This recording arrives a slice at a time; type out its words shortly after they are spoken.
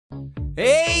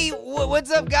Hey,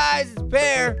 what's up, guys? It's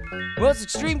Pear, most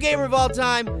extreme gamer of all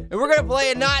time, and we're gonna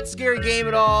play a not scary game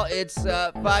at all. It's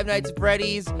Five Nights at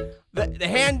Freddy's, the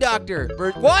Hand Doctor.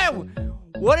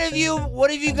 What have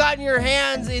you gotten your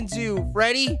hands into,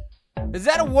 Freddy? Is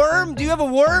that a worm? Do you have a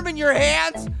worm in your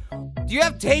hands? Do you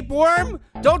have tapeworm?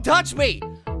 Don't touch me.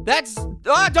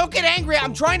 Don't get angry.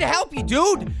 I'm trying to help you,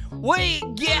 dude. Wait,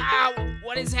 yeah.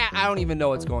 What is that? I don't even know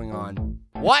what's going on.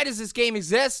 Why does this game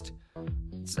exist?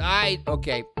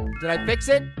 Okay. Did I fix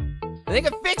it? I think I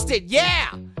fixed it.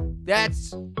 Yeah.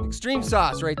 That's extreme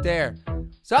sauce right there.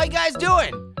 So how you guys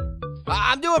doing?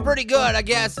 I'm doing pretty good, I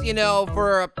guess, you know,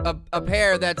 for a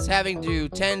pair that's having to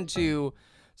tend to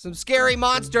some scary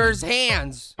monsters'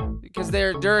 hands because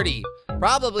they're dirty.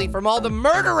 Probably from all the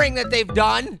murdering that they've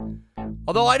done.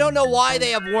 Although I don't know why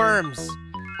they have worms.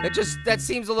 That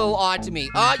seems a little odd to me.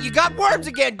 You got worms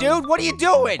again, dude. What are you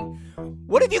doing?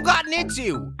 What have you gotten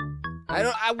into?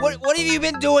 What have you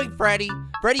been doing, Freddy?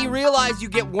 Freddy, you realize you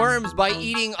get worms by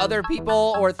eating other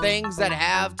people or things that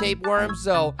have tapeworms,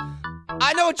 so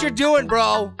I know what you're doing,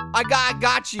 bro. I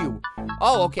got you.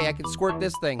 Oh, okay, I can squirt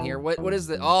this thing here. What is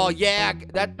that? Oh, yeah,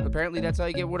 apparently that's how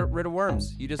you get rid of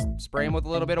worms. You just spray them with a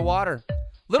little bit of water.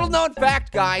 Little known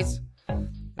fact, guys.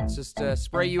 Let's just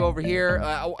spray you over here.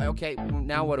 Okay,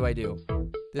 now what do I do?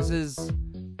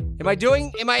 Am I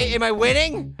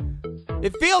winning?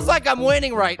 It feels like I'm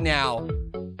winning right now.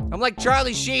 I'm like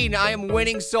Charlie Sheen. I am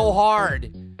winning so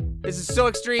hard. This is so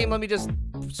extreme. Let me just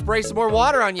spray some more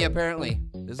water on you, apparently.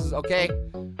 This is okay.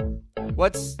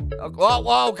 Okay.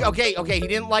 He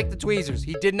didn't like the tweezers.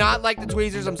 He did not like the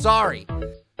tweezers. I'm sorry.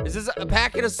 Is this a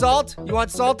packet of salt? You want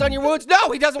salt on your wounds?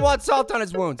 No, he doesn't want salt on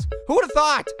his wounds. Who would have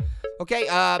thought? Okay,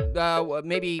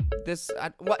 maybe this,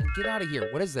 what? Get out of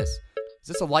here. What is this? Is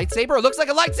this a lightsaber? It looks like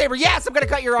a lightsaber. Yes, I'm gonna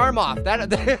cut your arm off.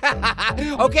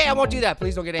 Okay, I won't do that.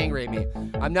 Please don't get angry at me.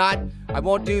 I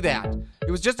won't do that. It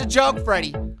was just a joke,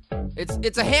 Freddy.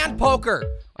 It's a hand poker.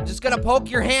 I'm just gonna poke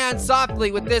your hand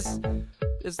softly with this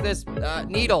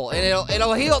needle, and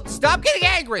it'll heal. Stop getting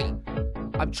angry.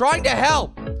 I'm trying to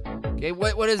help. Okay,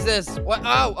 what is this? What?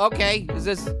 Oh, okay. Is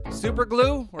this super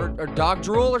glue or dog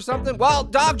drool or something? Well,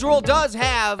 dog drool does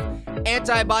have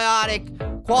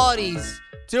antibiotic qualities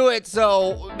to it,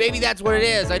 so maybe that's what it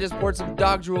is. I just poured some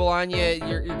dog drool on you.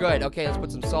 You're good. Okay, let's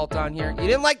put some salt on here. You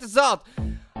didn't like the salt.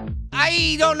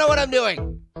 I don't know what I'm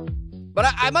doing. But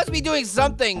I must be doing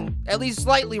something at least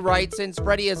slightly right since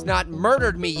Freddy has not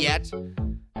murdered me yet.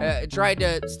 Tried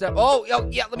to step. Oh,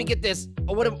 yeah, let me get this.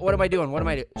 Oh, what am I doing? What am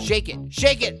I doing? Shake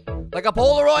it. Like a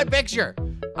Polaroid picture.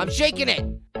 I'm shaking it.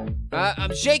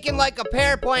 I'm shaking like a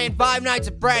pear playing Five Nights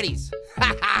at Freddy's.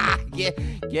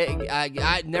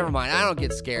 Never mind. I don't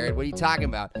get scared. What are you talking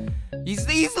about? He's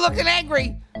looking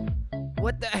angry.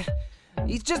 What the?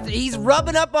 He's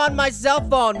rubbing up on my cell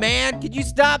phone, man. Could you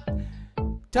stop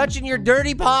touching your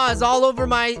dirty paws all over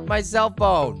my cell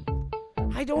phone?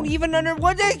 I don't even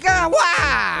what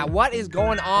is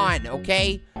going on,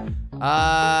 okay?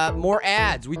 More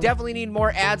ads. We definitely need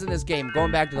more ads in this game.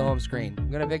 Going back to the home screen.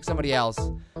 I'm gonna pick somebody else.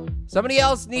 Somebody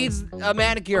else needs a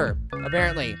manicure,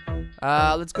 apparently.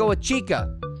 Let's go with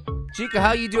Chica. Chica,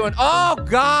 how you doing? Oh,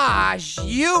 gosh,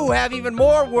 you have even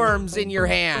more worms in your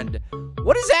hand.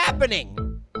 What is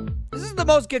happening? This is the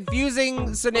most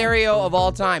confusing scenario of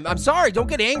all time. I'm sorry, don't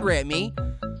get angry at me.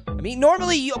 I mean,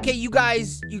 normally, you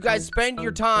guys spend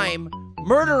your time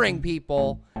murdering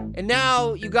people, and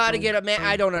now you gotta get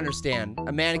I don't understand.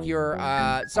 A manicure,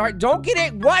 sorry, don't get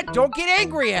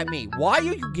angry at me. Why are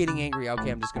you getting angry? Okay,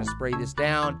 I'm just gonna spray this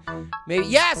down. Maybe,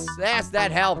 yes,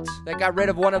 that helped. That got rid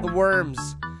of one of the worms.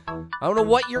 I don't know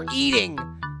what you're eating.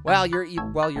 Well, you're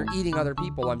eating other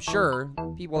people, I'm sure.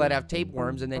 People that have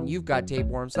tapeworms, and then you've got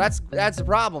tapeworms. So that's the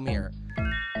problem here.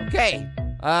 Okay,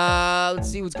 let's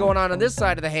see what's going on this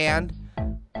side of the hand.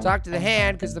 Talk to the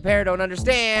hand, because the pair don't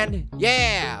understand.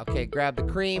 Yeah, okay, grab the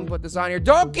cream, put this on here.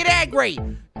 Don't get angry!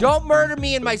 Don't murder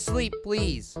me in my sleep,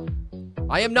 please.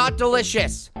 I am not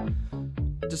delicious.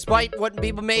 Despite what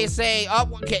people may say. Oh,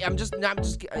 okay, I'm using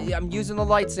the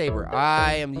lightsaber.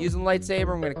 I am using the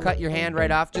lightsaber. I'm gonna cut your hand right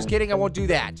off. Just kidding, I won't do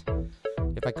that.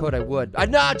 If I could, I would.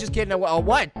 No, just kidding.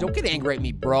 What? Don't get angry at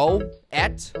me, bro.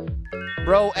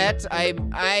 Okay.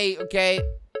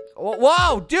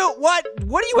 Whoa, dude, what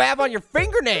do you have on your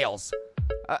fingernails?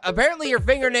 Apparently your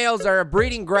fingernails are a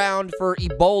breeding ground for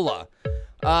Ebola.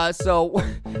 So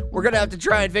we're gonna have to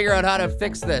try and figure out how to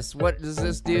fix this. What does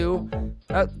this do?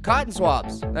 Cotton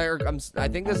swabs. I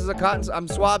think this is a cotton, I'm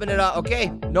swabbing it out.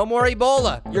 Okay, no more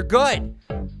Ebola. You're good.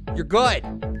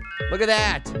 Look at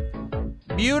that.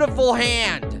 Beautiful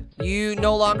hand. You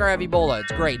no longer have Ebola.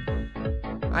 It's great.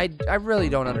 I really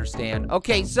don't understand.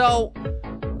 Okay, so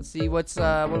Let's see what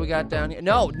do we got down here.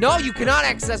 No, you cannot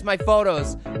access my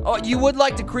photos. Oh, you would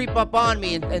like to creep up on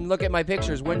me and look at my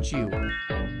pictures, wouldn't you?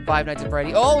 Five Nights at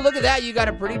Freddy's. Oh, look at that. You got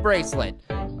a pretty bracelet.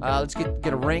 Let's get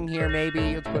a ring here,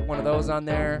 maybe. Let's put one of those on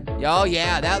there. Oh,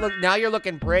 yeah. Now you're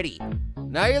looking pretty.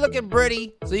 Now you're looking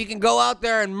pretty, so you can go out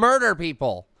there and murder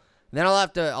people. And then I'll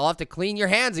have to clean your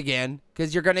hands again,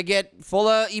 because you're gonna get full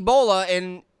of Ebola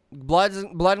and blood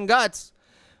and guts.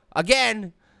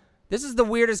 Again, this is the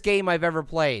weirdest game I've ever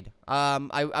played.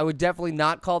 I would definitely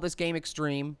not call this game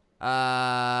extreme.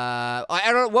 I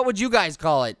don't know, what would you guys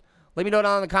call it? Let me know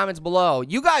down in the comments below.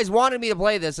 You guys wanted me to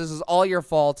play this. This is all your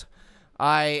fault.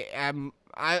 I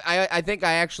think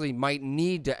I actually might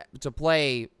need to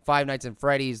play Five Nights at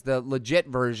Freddy's, the legit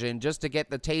version, just to get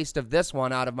the taste of this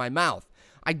one out of my mouth.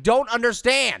 I don't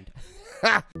understand.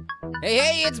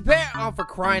 Hey, it's Pear. Oh, for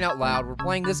crying out loud, we're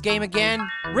playing this game again?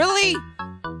 Really?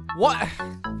 What?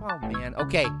 Oh, man.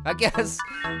 Okay, I guess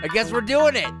we're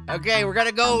doing it. Okay, we're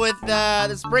gonna go with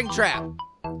the Springtrap.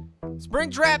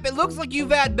 Springtrap, it looks like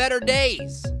you've had better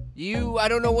days. I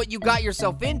don't know what you got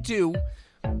yourself into.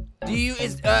 Do you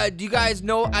guys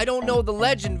know? I don't know the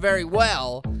legend very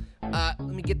well. Let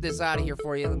me get this out of here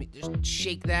for you. Let me just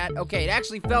shake that. Okay, it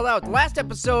actually fell out. The last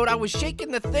episode, I was shaking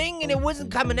the thing and it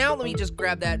wasn't coming out. Let me just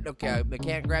grab that. Okay, I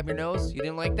can't grab your nose. You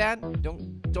didn't like that?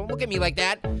 Don't look at me like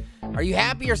that. Are you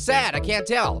happy or sad? I can't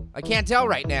tell. I can't tell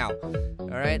right now.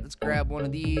 All right, let's grab one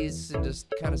of these and just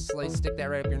kind of stick that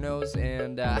right up your nose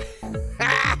and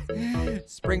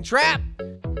Springtrap.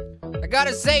 I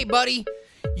gotta say, buddy,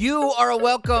 you are a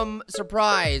welcome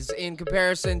surprise in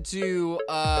comparison to,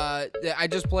 I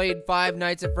just played Five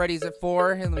Nights at Freddy's at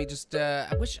 4, and let me just,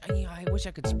 I wish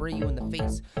I could spray you in the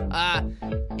face,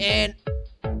 and,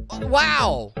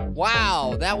 wow,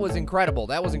 that was incredible,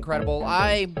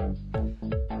 I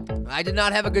did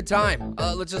not have a good time,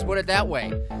 let's just put it that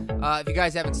way. If you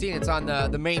guys haven't seen it, it's on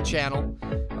the main channel,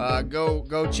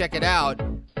 go check it out.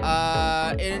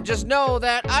 And just know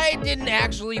that I didn't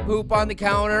actually poop on the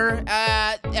counter.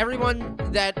 Everyone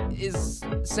that is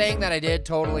saying that I did,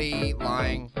 totally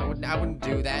lying. I wouldn't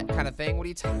do that kind of thing. What are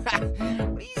you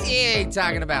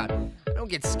talking about? I don't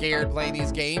get scared playing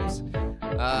these games.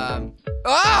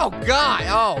 Oh, God!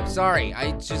 Oh, sorry.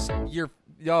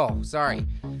 Sorry.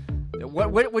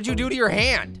 What'd you do to your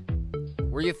hand?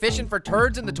 Were you fishing for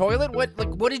turds in the toilet?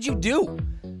 What did you do?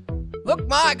 Look,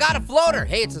 Ma, I got a floater.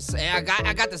 Hey, I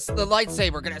got the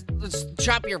lightsaber. Let's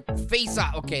chop your face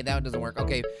off. Okay, that doesn't work.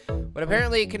 Okay, but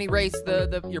apparently it can erase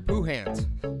your poo hands.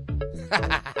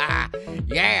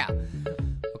 Yeah.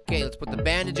 Okay, let's put the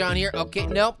bandage on here. Okay,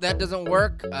 nope, that doesn't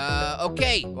work.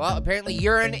 Okay, well, apparently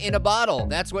urine in a bottle.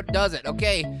 That's what does it.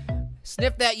 Okay,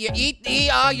 sniff that.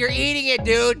 Oh, you're eating it,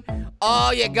 dude. Oh,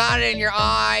 you got it in your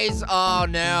eyes. Oh,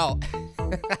 no.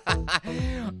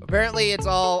 Apparently it's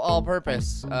all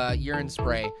purpose urine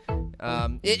spray.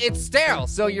 It's sterile,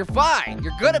 so you're fine.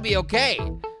 You're gonna be okay.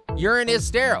 Urine is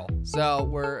sterile, so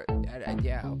we're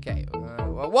yeah, okay.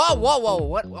 Whoa,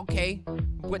 what? Okay,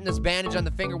 I'm putting this bandage on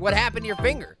the finger. What happened to your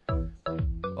finger?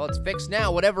 Well, it's fixed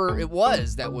now. Whatever it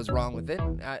was that was wrong with it.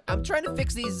 I'm trying to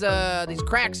fix these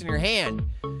cracks in your hand.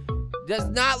 Does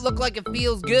not look like it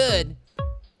feels good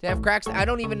to have cracks. I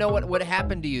don't even know what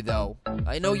happened to you, though.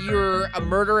 I know you're a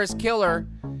murderous killer.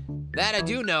 That I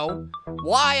do know.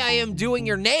 Why I am doing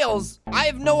your nails, I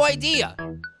have no idea.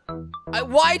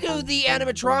 Why do the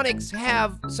animatronics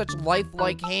have such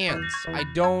lifelike hands? I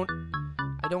don't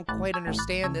quite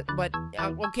understand it, but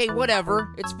okay,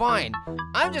 whatever. It's fine.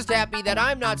 I'm just happy that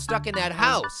I'm not stuck in that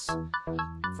house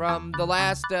from the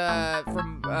last,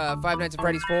 Five Nights at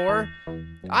Freddy's 4.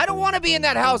 I don't want to be in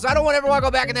that house. I don't ever want to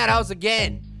go back in that house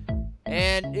again.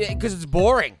 And, because it's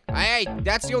boring.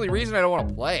 That's the only reason I don't want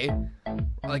to play.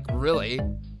 Like, really.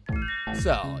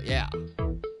 So, yeah.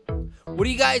 What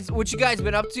you guys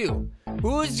been up to?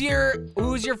 Who's your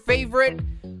favorite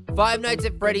Five Nights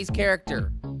at Freddy's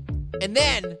character? And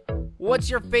then, what's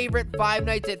your favorite Five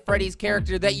Nights at Freddy's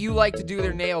character that you like to do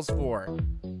their nails for?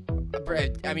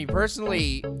 I mean,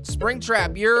 personally,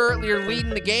 Springtrap, you're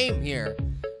leading the game here.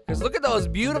 Because look at those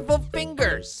beautiful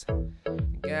fingers.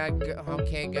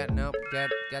 Okay, got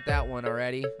that one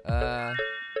already.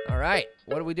 All right,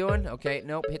 what are we doing? Okay,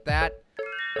 nope, hit that.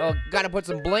 Oh, gotta put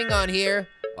some bling on here.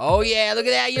 Oh yeah, look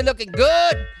at that, you're looking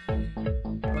good.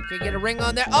 Okay, get a ring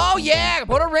on there. Oh yeah,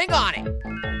 put a ring on it.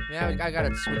 Yeah, I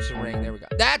gotta switch the ring, there we go.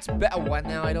 That's what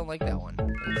now? I don't like that one.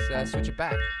 Let's switch it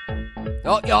back.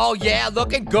 Oh yeah,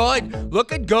 looking good,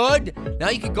 looking good. Now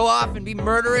you can go off and be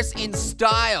murderous in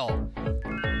style.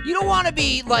 You don't wanna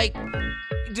be like,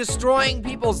 destroying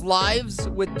people's lives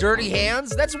with dirty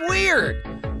hands? That's weird.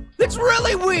 That's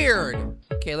really weird.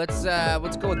 Okay, let's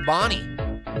go with Bonnie.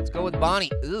 Let's go with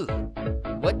Bonnie. Ugh.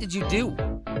 What did you do?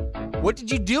 What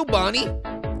did you do, Bonnie?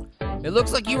 It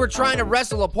looks like you were trying to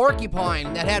wrestle a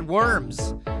porcupine that had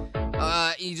worms.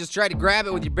 You just tried to grab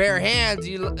it with your bare hands.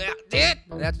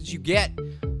 That's what you get.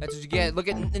 That's what you get. Look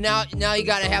at now you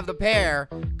gotta have the pear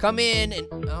come in and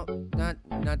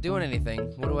not doing anything.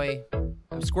 What do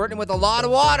I'm squirting with a lot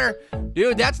of water.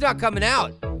 Dude, that's not coming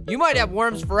out. You might have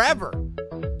worms forever.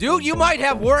 Dude, you might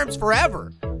have worms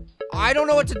forever. I don't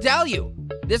know what to tell you.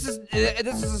 This is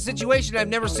a situation I've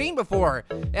never seen before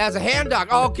as a hand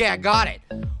dog. Okay, I got it.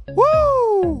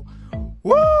 Woo!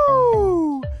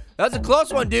 Woo! That was a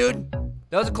close one, dude.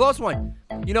 That was a close one.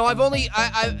 You know, I've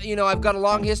got a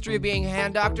long history of being a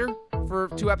hand doctor for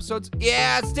 2 episodes.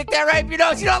 Yeah, stick that right up your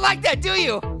nose. You don't like that, do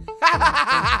you?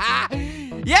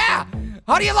 Yeah!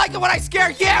 How do you like it when I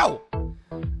scare you?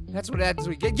 That's what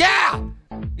we get. Yeah!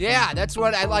 Yeah, that's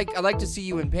what I like. I like to see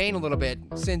you in pain a little bit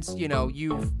since,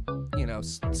 you've,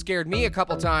 scared me a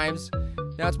couple times.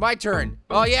 Now it's my turn.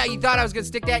 Oh, yeah, you thought I was going to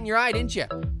stick that in your eye, didn't you?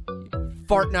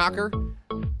 Fart knocker.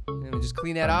 Let me just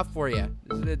clean that off for you.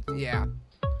 Yeah.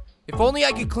 If only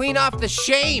I could clean off the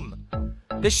shame.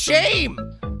 The shame!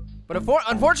 But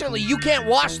unfortunately, you can't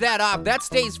wash that off. That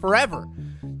stays forever.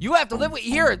 You have to live with...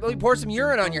 Here, let me pour some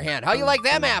urine on your hand. How you like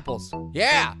them apples?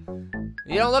 Yeah.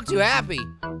 You don't look too happy.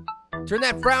 Turn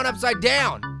that frown upside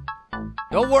down.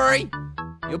 Don't worry.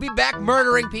 You'll be back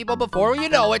murdering people before you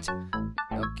know it.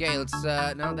 Okay, let's,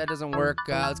 no, that doesn't work.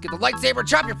 Let's get the lightsaber and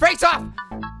chop your face off!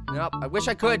 Nope, I wish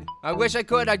I could. I wish I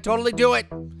could. I'd totally do it.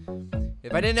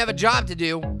 If I didn't have a job to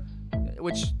do,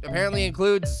 which apparently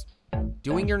includes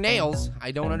doing your nails,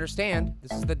 I don't understand.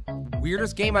 This is the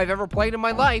weirdest game I've ever played in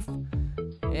my life.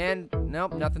 And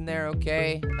nope, nothing there.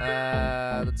 Okay,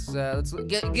 let's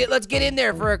get in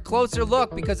there for a closer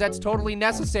look because that's totally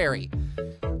necessary.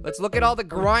 Let's look at all the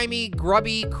grimy,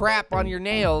 grubby crap on your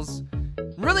nails.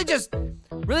 Really just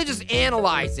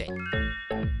analyze it.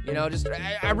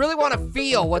 I really want to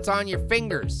feel what's on your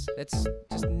fingers. It's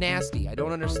just nasty. I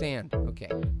don't understand. Okay.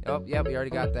 Oh, yeah, we already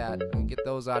got that. Get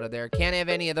those out of there. Can't have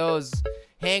any of those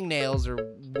hangnails or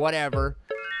whatever.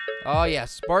 Oh, yeah,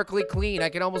 sparkly clean. I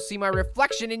can almost see my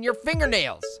reflection in your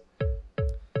fingernails.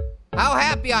 How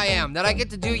happy I am that I get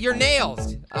to do your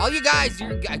nails. All you guys,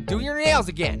 do your nails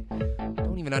again. I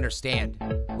don't even understand.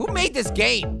 Who made this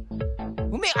game?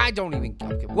 I don't even,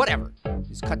 okay, whatever.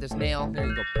 Just cut this nail. There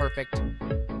you go, perfect.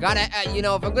 Gotta,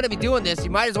 if I'm gonna be doing this,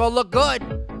 you might as well look good.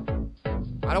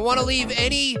 I don't want to leave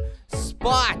any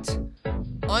spot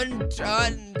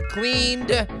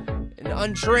uncleaned and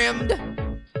untrimmed.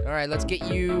 All right, let's get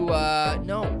you,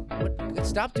 no,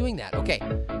 stop doing that. Okay,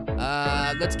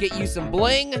 let's get you some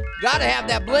bling. Gotta have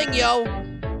that bling, yo.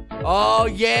 Oh,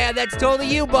 yeah, that's totally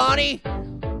you, Bonnie.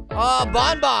 Oh,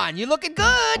 Bonbon, you looking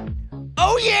good.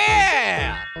 Oh,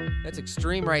 yeah. That's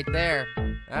extreme right there.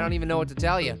 I don't even know what to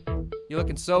tell you. You're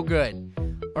looking so good.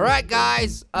 All right,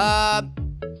 guys,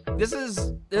 this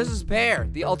is Pear,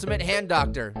 the ultimate hand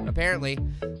doctor, apparently.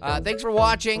 Thanks for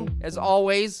watching, as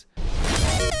always.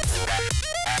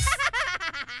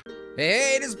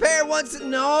 Hey, this Pear wants to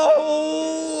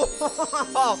know.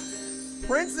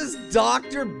 Princess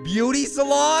Doctor Beauty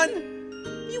Salon?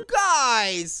 You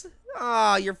guys.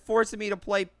 Ah, you're forcing me to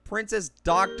play Princess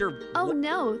Doctor. Oh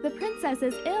no, the princess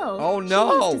is ill. Oh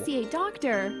no. She needs to see a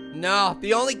doctor. No,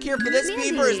 the only cure for this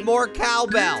fever is more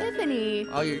cowbell. Tiffany.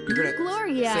 Oh, you're gonna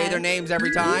Gloria. say their names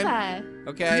every time? Eva.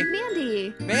 Okay.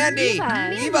 Mandy. Mandy.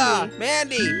 Eva.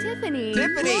 Mandy. Tiffany.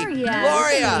 Gloria.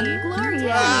 Tiffany.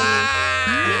 Gloria.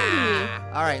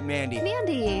 Ah! All right, Mandy.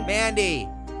 Mandy.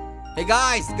 Hey,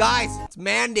 guys, it's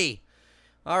Mandy.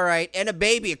 All right, and a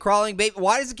baby, a crawling baby.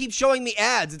 Why does it keep showing me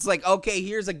ads? It's like, okay,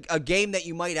 here's a game that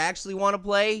you might actually want to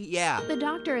play. Yeah. The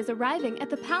doctor is arriving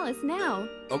at the palace now.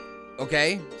 Oh,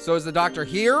 okay. So is the doctor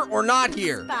here or not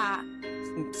here? Spa.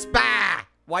 Spa.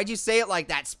 Why'd you say it like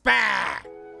that? Spa.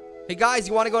 Hey, guys,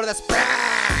 you want to go to the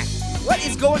spa? What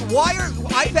is going?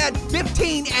 I've had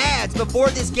 15 ads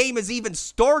before this game has even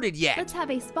started yet. Let's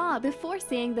have a spa before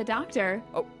seeing the doctor.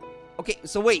 Oh, okay.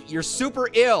 So wait, you're super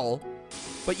ill.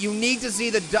 But you need to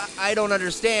see I don't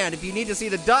understand. If you need to see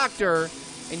the doctor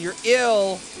and you're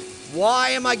ill,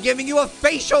 why am I giving you a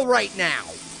facial right now?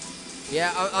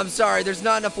 Yeah, I'm sorry. There's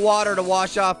not enough water to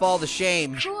wash off all the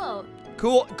shame. Cool.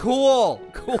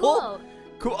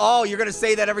 Oh, you're going to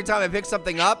say that every time I pick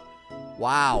something up?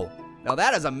 Wow. Now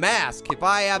that is a mask. If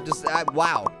I have to,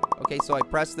 wow. Okay, so I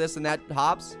press this and that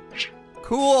hops.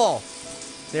 Cool.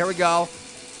 There we go.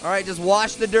 All right, just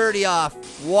wash the dirty off.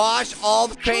 Wash all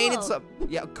the pain and stuff.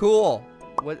 Yeah, cool.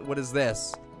 What is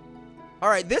this? All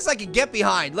right, this I can get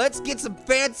behind. Let's get some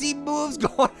fancy moves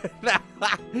going.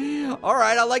 All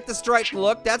right, I like the striped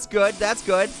look. That's good. That's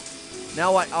good.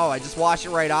 Now what? Oh, I just wash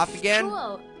it right off again?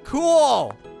 Cool.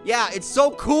 Cool. Yeah, it's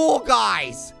so cool,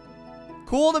 guys.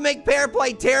 Cool to make Pear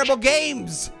play terrible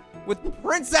games with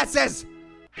princesses.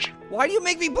 Why do you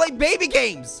make me play baby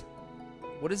games?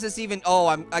 What is this even? Oh,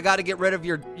 I got to get rid of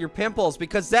your pimples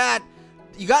because that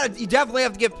you definitely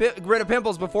have to get rid of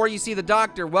pimples before you see the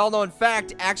doctor. Well-known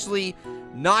fact, actually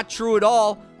not true at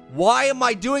all. Why am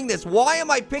I doing this? Why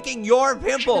am I picking your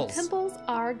pimples? The pimples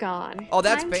are gone. Oh,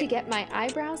 that's time to get my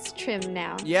eyebrows trimmed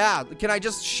now. Yeah, can I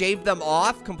just shave them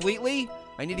off completely?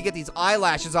 I need to get these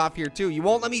eyelashes off here too. You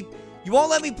won't let me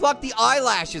pluck the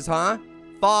eyelashes, huh?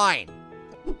 Fine.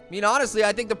 I mean, honestly,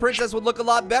 I think the princess would look a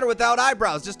lot better without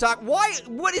eyebrows. Just talk. Why?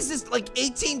 What is this? Like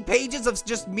 18 pages of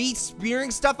just me smearing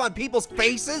stuff on people's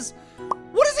faces?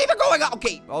 What is even going on?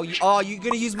 Okay. Oh, you're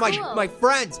gonna use my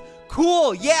friends.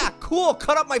 Cool. Yeah. Cool.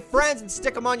 Cut up my friends and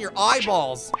stick them on your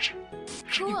eyeballs.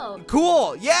 Cool.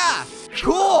 Cool. Yeah.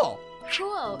 Cool.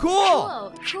 Cool.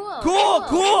 Cool. Cool. Cool.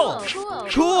 Cool. Cool.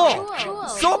 Cool.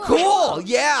 So cool.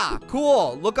 Yeah.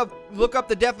 Cool. Look up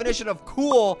the definition of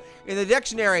cool in the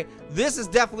dictionary. This is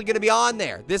definitely going to be on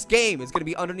there. This game is going to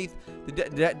be underneath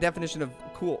the definition of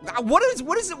cool. What is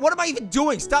it? What am I even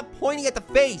doing? Stop pointing at the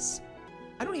face.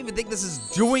 I don't even think this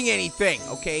is doing anything,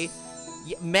 okay?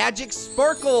 Yeah, magic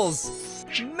sparkles.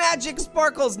 Magic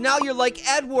sparkles. Now you're like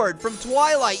Edward from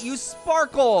Twilight. You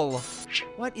sparkle.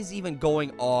 What is even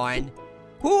going on?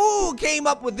 Who came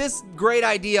up with this great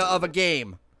idea of a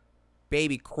game?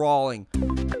 Baby crawling.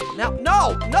 Now,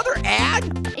 no, another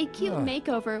ad? A cute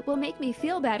makeover will make me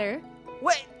feel better.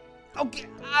 Wait, okay,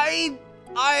 I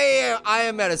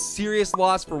am at a serious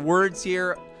loss for words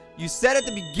here. You said at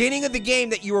the beginning of the game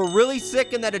that you were really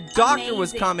sick and that a doctor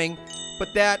was coming,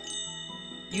 but that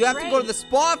you have to go to the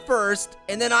spa first,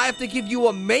 and then I have to give you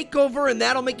a makeover, and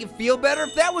that'll make you feel better?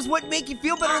 If that was what made you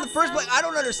feel better in the first place, I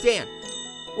don't understand.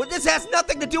 Well, this has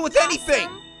nothing to do with anything.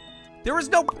 There is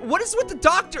no, what is with the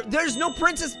doctor? There's no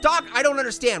princess doc. I don't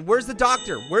understand. Where's the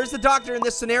doctor? Where's the doctor in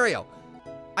this scenario?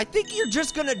 I think you're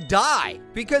just gonna die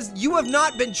because you have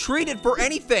not been treated for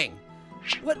anything.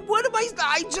 What am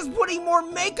I just putting more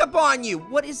makeup on you.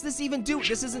 What is this even do?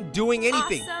 This isn't doing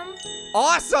anything.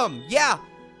 Awesome. Yeah.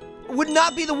 Would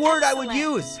not be the word I would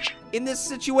use in this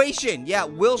situation. Yeah,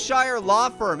 Wilshire Law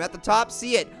Firm at the top.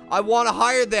 See it. I want to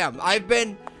hire them. I've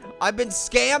been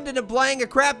scammed into playing a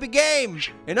crappy game,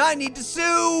 and I need to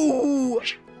sue.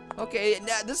 Okay,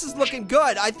 now this is looking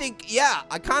good. I think, yeah,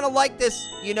 I kind of like this,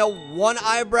 you know, one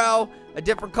eyebrow a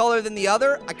different color than the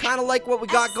other. I kind of like what we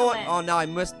got going. Oh, no, I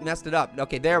messed it up.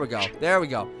 Okay, there we go. There we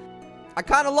go. I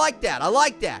kind of like that. I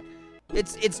like that.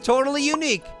 It's totally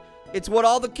unique. It's what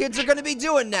all the kids are going to be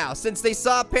doing now. Since they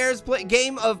saw Pear's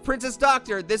game of Princess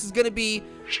Doctor, this is going to be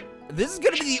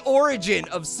the origin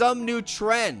of some new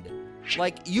trend.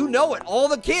 Like, you know it. All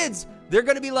the kids, they're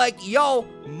going to be like, yo,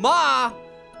 Ma,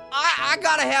 I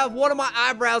gotta have one of my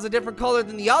eyebrows a different color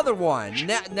than the other one.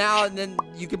 Now and then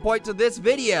you can point to this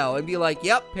video and be like,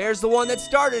 yep, Pear's the one that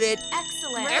started it.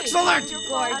 Excellent. Excellent.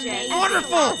 Gorgeous.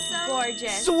 Wonderful. Awesome.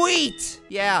 Gorgeous. Sweet.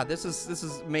 Yeah, this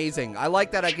is amazing. I like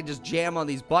that I can just jam on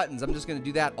these buttons. I'm just gonna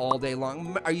do that all day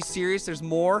long. Are you serious? There's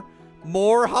more?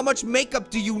 More? How much makeup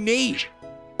do you need?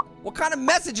 What kind of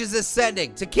message is this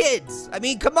sending to kids? I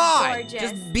mean, come on.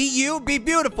 Gorgeous. Just be you, be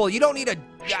beautiful. You don't need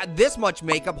this much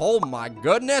makeup. Oh my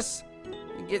goodness.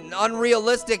 You're getting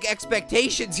unrealistic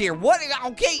expectations here. What?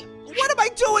 Okay, what am I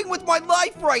doing with my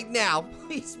life right now?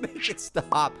 Please make it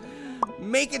stop.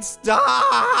 Make it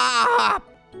stop.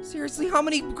 Seriously, how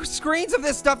many screens of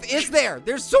this stuff is there?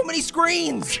 There's so many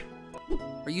screens.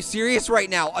 Are you serious right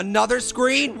now? Another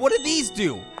screen? What do these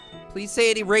do? Please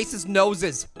say it erases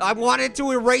noses. I wanted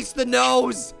to erase the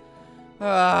nose.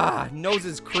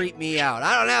 Noses creep me out.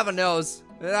 I don't have a nose.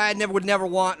 I would never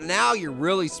want. Now you're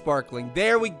really sparkling.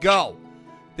 There we go.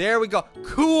 There we go.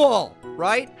 Cool,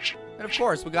 right? And of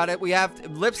course, we got it. We have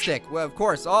lipstick. Well, of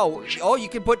course. Oh, you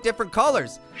can put different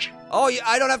colors. Oh,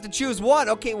 I don't have to choose one.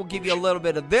 Okay, we'll give you a little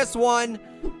bit of this one.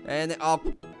 And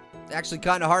actually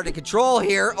kind of hard to control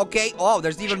here. Okay. Oh,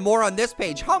 there's even more on this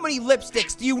page. How many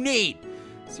lipsticks do you need?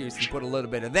 Seriously, put a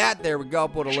little bit of that. There we go.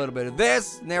 Put a little bit of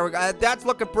this. And there we go. That's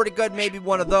looking pretty good. Maybe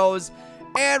one of those.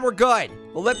 And we're good.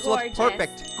 The lips look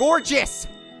perfect. Gorgeous.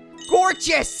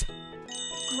 Gorgeous.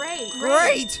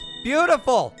 Great.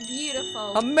 Beautiful.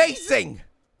 Beautiful. Amazing.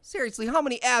 Seriously, how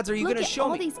many ads are you going to show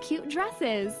me? Look at all these cute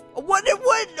dresses. What?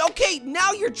 Okay,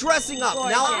 now you're dressing up.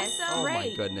 Gorgeous. Now, Awesome. oh my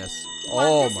Great. goodness.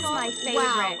 Well, Oh this my. is my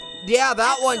favorite. Yeah,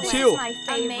 that one This too. is my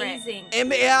favorite. Amazing.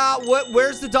 And, yeah,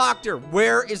 where's the doctor?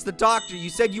 Where is the doctor? You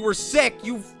said you were sick.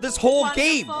 This whole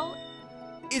game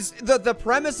is the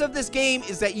premise of this game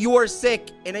is that you are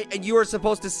sick and you are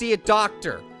supposed to see a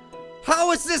doctor.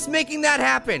 How is this making that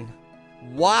happen?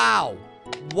 Wow.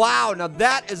 Wow, now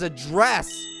that is a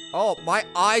dress. Oh, my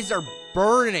eyes are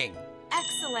burning.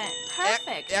 Excellent.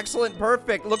 Perfect. Excellent,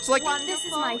 perfect. Looks like This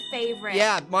is my favorite.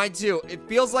 Yeah, mine too. It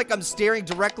feels like I'm staring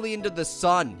directly into the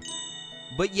sun.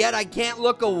 But yet I can't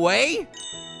look away?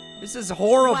 This is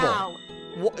horrible. Wow.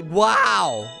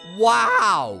 Wow.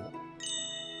 Wow.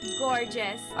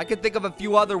 Gorgeous. I could think of a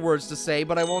few other words to say,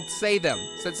 but I won't say them,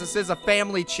 since this is a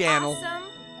family channel. Awesome.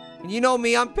 And you know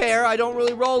me, I'm Pear. I don't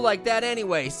really roll like that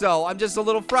anyway, so I'm just a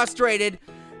little frustrated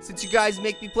since you guys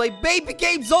make me play baby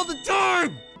games all the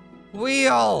time.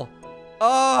 Wheel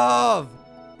of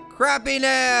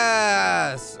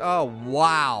crappiness. Oh,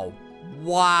 wow.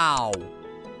 Wow.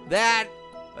 That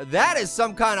is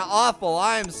some kind of awful.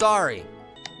 I am sorry.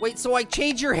 Wait, so I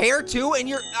change your hair too?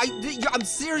 And I'm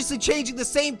seriously changing the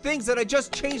same things that I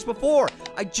just changed before.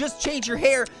 I just changed your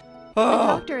hair. The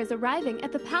doctor is arriving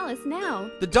at the palace now.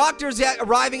 The doctor's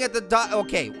arriving at the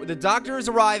okay, the doctor is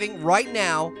arriving right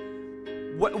now.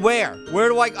 Where? Where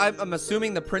do I'm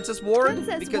assuming the Princess Ward?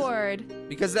 Princess Ward.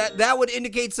 Because that would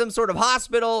indicate some sort of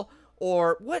hospital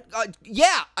or what?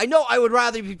 Yeah, I know I would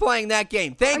rather be playing that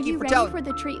game. Thank you for telling. Are you ready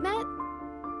for the treatment?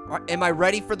 Am I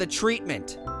ready for the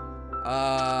treatment?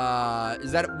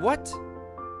 Is that what?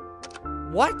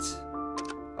 What?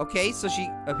 Okay, so she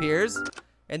appears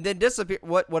and then disappears.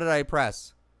 What did I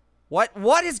press?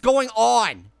 What is going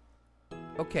on?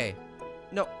 Okay.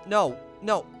 No.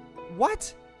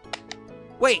 What?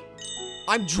 Wait.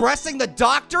 I'm dressing the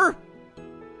doctor?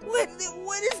 What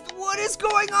is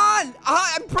going on?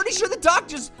 I'm pretty sure the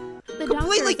doctor's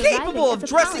completely capable of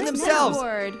dressing themselves.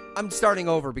 I'm starting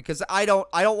over because I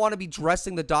don't want to be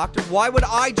dressing the doctor. Why would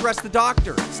I dress the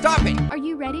doctor? Stop it. Are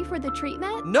you ready for the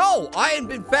treatment? No, I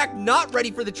am in fact not ready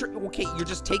for the treatment. Okay, you're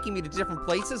just taking me to different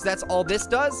places. That's all this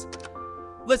does?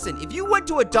 Listen, if you went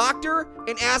to a doctor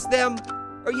and asked them,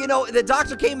 or the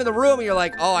doctor came in the room and you're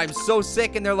like, oh, I'm so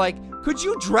sick. And they're like, could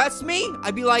you dress me?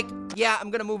 I'd be like, yeah,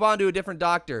 I'm going to move on to a different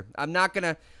doctor. I'm not going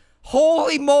to.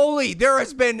 Holy moly, there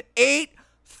has been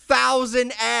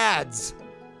 8,000 ads.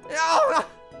 Oh,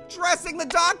 dressing the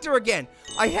doctor again.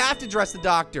 I have to dress the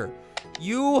doctor.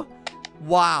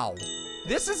 Wow.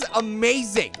 This is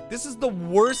amazing. This is the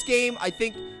worst game I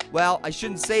think. Well, I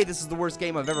shouldn't say this is the worst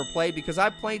game I've ever played because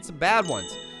I've played some bad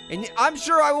ones. And I'm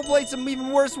sure I will play some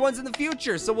even worse ones in the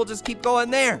future, so we'll just keep going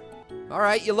there. All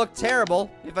right, you look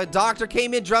terrible. If a doctor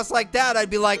came in dressed like that, I'd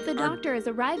be like... The doctor is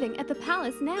arriving at the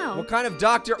palace now. What kind of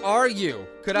doctor are you?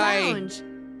 Lounge.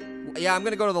 Yeah, I'm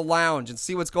gonna go to the lounge and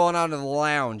see what's going on in the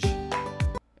lounge.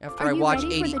 After I watch 80... Are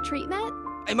you ready for the treatment?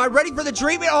 Am I ready for the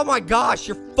treatment? Oh my gosh,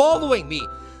 you're following me.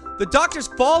 The doctor's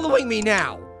following me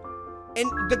now. And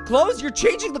the clothes, you're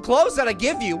changing the clothes that I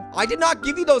give you. I did not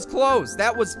give you those clothes.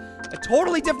 That was a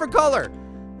totally different color.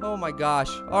 Oh my gosh.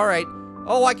 All right.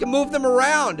 Oh, I can move them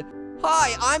around.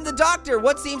 Hi, I'm the doctor.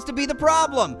 What seems to be the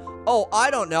problem? Oh,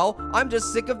 I don't know. I'm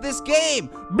just sick of this game.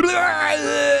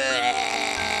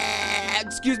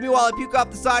 Excuse me while I puke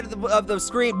off the side of the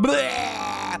screen.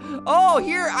 Oh,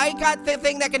 here, I got the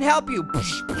thing that can help you.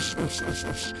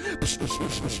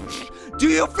 Do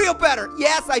you feel better?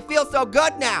 Yes, I feel so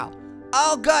good now.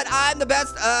 Oh, good. I'm the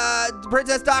best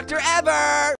princess doctor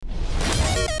ever.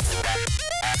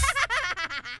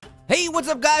 Hey, what's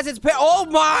up, guys? It's Pear. Oh,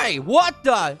 my. What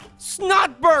the?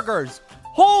 Snot burgers.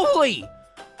 Holy.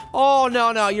 Oh,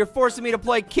 no. You're forcing me to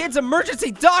play Kids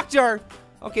Emergency Doctor.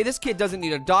 Okay, this kid doesn't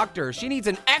need a doctor. She needs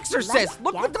an exorcist.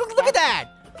 Look at that.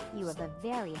 You have a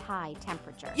very high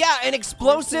temperature. Yeah, and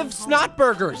explosive snot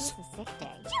burgers.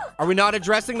 Are we not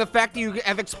addressing the fact that you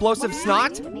have explosive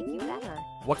snot? To make you better.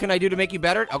 What can I do to make you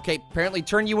better? Okay, apparently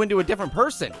turn you into a different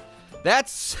person.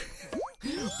 That's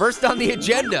first on the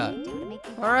agenda.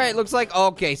 All right, looks like,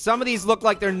 okay, some of these look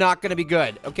like they're not gonna be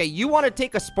good. Okay, you want to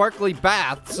take a sparkly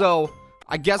bath, so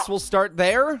I guess we'll start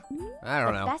there? I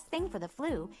don't know. The best thing for the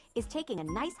flu is taking a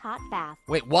nice hot bath.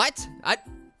 Wait, what?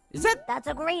 That's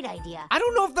a great idea. I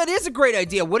don't know if that is a great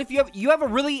idea. What if you have a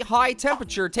really high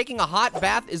temperature? Taking a hot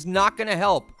bath is not gonna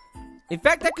help. In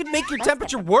fact, that could make your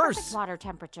temperature worse. Water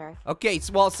temperature. Okay,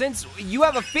 so, well, since you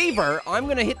have a fever, I'm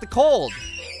gonna hit the cold.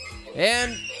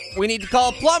 And we need to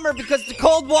call a plumber because the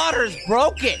cold water is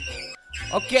broken.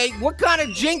 Okay, what kind of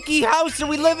jinky house are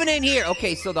we living in here?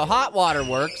 Okay, so the hot water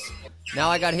works. Now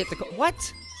I gotta hit the what?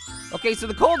 Okay, so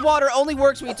the cold water only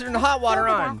works when you turn the hot water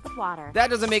Fill the on. bath with water. That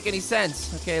doesn't make any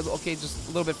sense. Okay, just a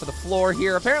little bit for the floor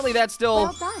here. Apparently that still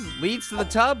Well done. leads to the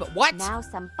tub. What? Now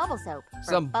some bubble soap. for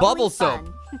Some bubbly bubble soap.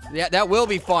 fun. Yeah, that will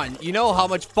be fun. You know how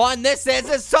much fun this is.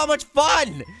 It's so much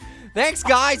fun. Thanks,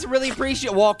 guys. Really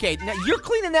appreciate it. Well, okay, now you're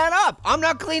cleaning that up. I'm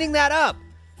not cleaning that up.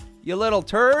 You little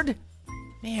turd.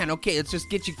 Man, okay, let's just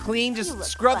get you clean. Just You look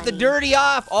scrub the funny. dirty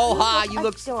off. Oh, ha, you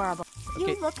look... adorable.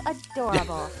 Okay. You look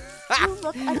adorable. You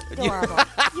look adorable.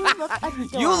 You look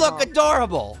adorable. You look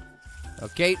adorable.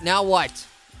 Okay, now what?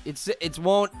 It's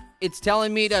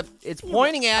telling me to, it's You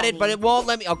pointing look at it, but funny. it won't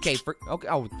let me. Okay,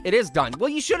 oh, it is done. Well,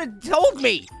 you should have told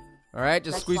me. All right,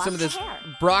 just Let's squeeze some of wash this the hair.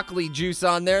 broccoli juice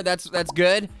on there. That's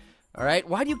good. All right,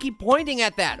 why do you keep pointing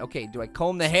at that? Okay, do I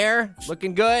comb the hair?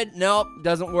 Looking good? Nope,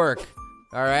 doesn't work.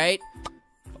 All right,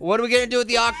 what are we gonna do with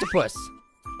the octopus?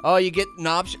 Oh, you get an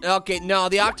option. Okay, no,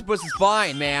 the octopus is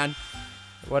fine, man.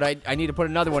 What, I need to put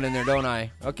another one in there, don't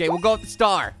I? Okay, we'll go with the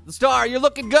star. The star, you're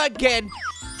looking good, kid.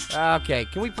 Okay,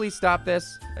 can we please stop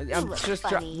this? I'm look just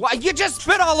funny. Why, you just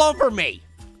spit all over me.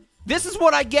 This is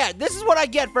what I get. This is what I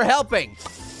get for helping.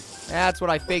 That's what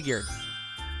I figured.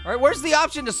 All right, where's the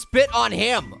option to spit on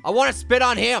him? I want to spit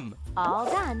on him. All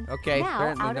done. Okay, Now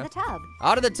apparently out no. of the tub.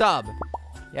 Out of the tub.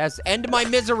 Yes, end my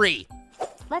misery.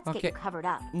 Let's Okay. get you covered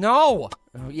up. No.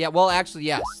 Oh, yeah, well, actually,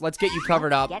 yes. Let's get you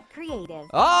covered up. Get creative.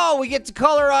 Oh, we get to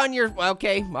color on your.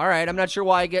 Okay, all right. I'm not sure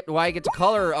why I get to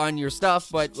color on your stuff,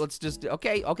 but let's just.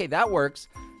 Okay, that works.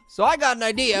 So I got an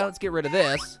idea. Let's get rid of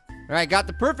this. All right, got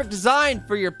the perfect design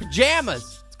for your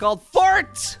pajamas. It's called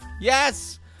fart.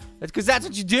 Yes, that's because that's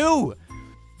what you do.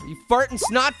 You fart and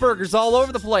snot burgers all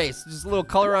over the place. Just a little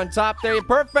color on top there. You're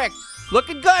perfect.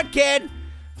 Looking good, kid.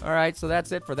 All right, so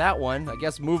that's it for that one. I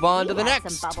guess move on to the We had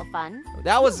next. Some bubble fun.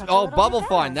 That was, look a oh, little bubble bit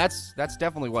fun. better. That's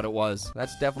definitely what it was.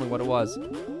 That's definitely what it was.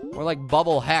 More like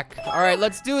bubble heck. All right,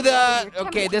 let's do the,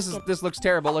 okay, this looks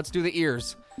terrible. Let's do the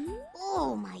ears.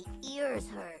 Oh, my ears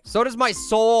hurt. So does my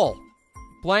soul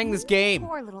playing this game.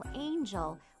 Poor little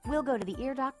angel. We'll go to the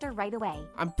ear doctor right away.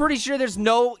 I'm pretty sure there's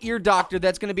no ear doctor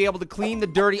that's going to be able to clean the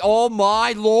dirty, oh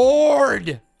my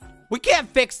Lord. We can't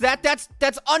fix that. That's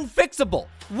unfixable.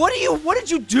 What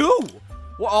did you do?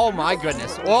 Well, oh my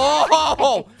goodness.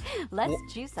 Whoa. Let's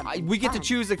choose something We get to fun.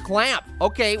 choose a clamp.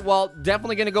 Okay, well,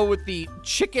 definitely gonna go with the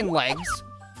chicken legs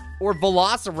or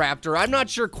velociraptor. I'm not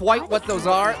sure quite what those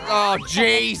are. Oh,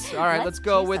 jeez. All right, let's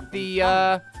go with the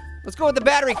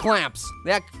battery clamps.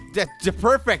 That's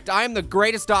perfect. I am the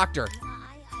greatest doctor.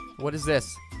 What is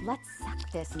this? Let's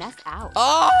suck this mess out.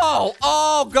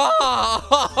 Oh, God.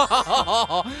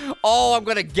 Oh, I'm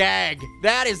gonna gag.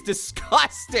 That is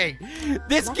disgusting.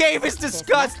 This Let's game is suck this mess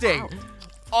disgusting. out.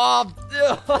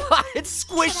 Oh, it's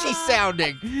squishy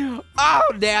sounding. Oh,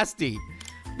 nasty.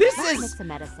 This Let's is, mix some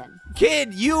medicine.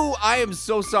 kid, I am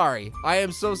so sorry. I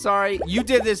am so sorry. You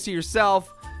did this to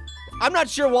yourself. I'm not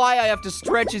sure why I have to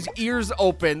stretch his ears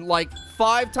open like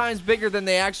 5 times bigger than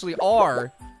they actually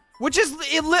are. Which is,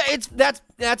 that's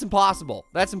impossible.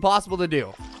 That's impossible to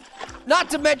do. Not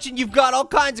to mention you've got all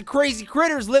kinds of crazy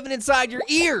critters living inside your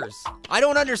ears. I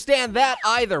don't understand that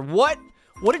either. What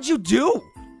did you do?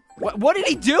 What did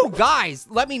he do? Guys,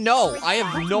 let me know. I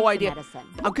have Let's no mix idea. some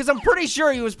medicine. Because I'm pretty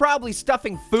sure he was probably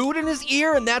stuffing food in his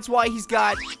ear, and that's why he's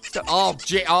got,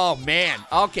 oh man.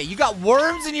 Okay, you got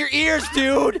worms in your ears,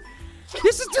 dude.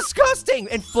 This is disgusting.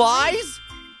 And flies?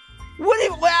 Where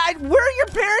are your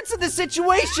parents in this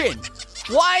situation?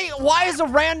 Why is a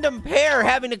random Pear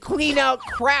having to clean out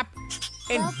crap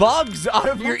and bugs out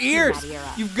of your ears?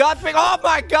 You've got big, oh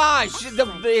my gosh,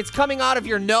 it's coming out of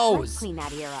your Let's nose. clean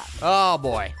that ear up. Oh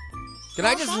boy. Can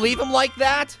I just leave him like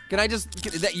that?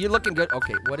 You're looking good.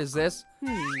 Okay, what is this?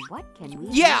 What can we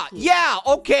Yeah, do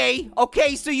here?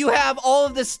 okay, so you have all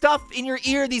of this stuff in your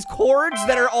ear, these cords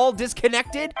that are all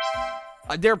disconnected.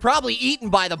 They're probably eaten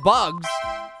by the bugs.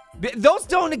 Those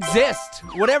don't exist.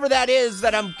 Whatever that is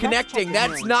that I'm connecting, check your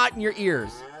that's hearing. not in your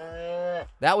ears.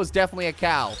 That was definitely a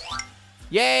cow.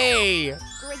 Yay!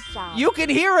 Great job. You can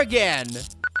hear again.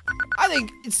 I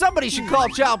think somebody should call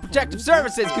Child Protective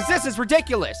Services because this is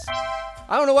ridiculous.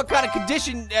 I don't know what kind of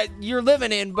condition you're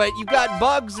living in, but you've got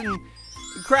bugs and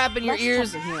crap in your Let's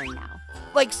ears. check your hearing now.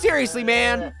 Like, seriously,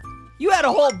 man. You had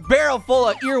a whole barrel full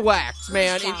of earwax,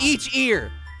 man, in each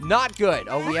ear. Not good.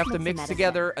 Oh, we have to Let's mix mix some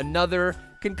together another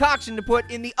concoction to put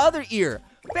in the other ear.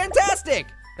 Fantastic.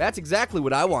 That's exactly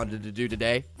what I wanted to do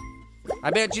today.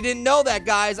 I bet you didn't know that,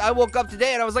 guys. I woke up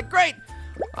today and I was like, great.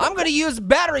 I'm going to use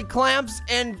battery clamps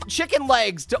and chicken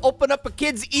legs to open up a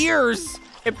kid's ears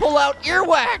and pull out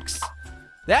earwax.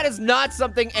 That is not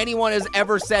something anyone has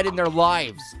ever said in their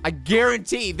lives. I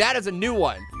guarantee that is a new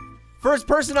one. First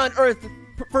person on Earth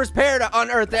first pair on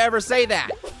Earth to ever say that.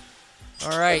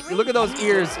 All right, look at those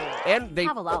ears. And they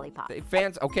Have a lollipop.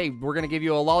 fans. Okay, we're gonna give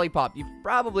you a lollipop. You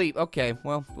probably okay.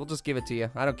 Well, we'll just give it to you.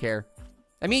 I don't care.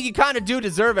 I mean, you kind of do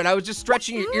deserve it. I was just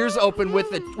stretching your ears open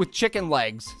with chicken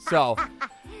legs. So,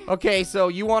 okay, so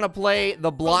you want to play the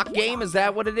block game? Is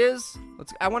that what it is?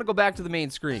 I want to go back to the main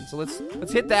screen. So let's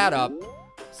hit that up.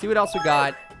 See what else we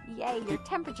got. Yay, your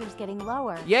temperature's getting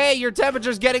lower. Yay, your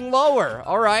temperature's getting lower.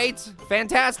 All right,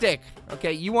 fantastic.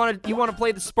 Okay, you want to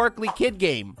play the sparkly kid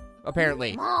game,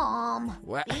 apparently. Mom,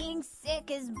 What? being sick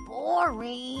is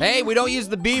boring. Hey, we don't use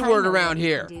the B I word know around what we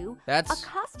here. can do. That's A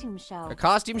costume show. a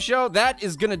costume show. That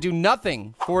is gonna do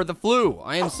nothing for the flu.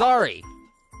 I am sorry.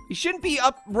 You shouldn't be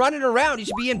up running around. You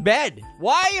should be in bed.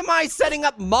 Why am I setting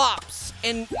up mops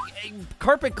and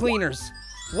carpet cleaners?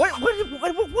 What am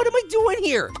I doing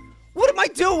here? What am I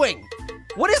doing?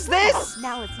 What is this?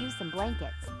 Now let's use some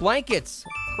blankets. Blankets.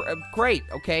 Great.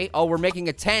 Okay. Oh, we're making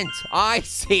a tent. I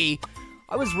see.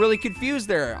 I was really confused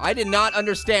there. I did not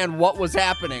understand what was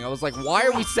happening. I was like, why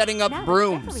are we setting up Now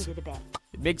brooms? let's decorate it a bit.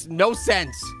 It makes no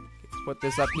sense. Let's put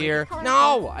this up here.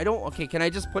 No, I don't. Okay, can I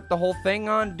just put the whole thing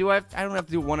on? I don't have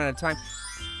to do it one at a time.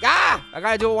 Ah! I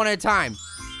gotta do it one at a time.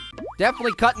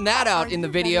 Definitely cutting that out Are in the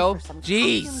you ready video. for some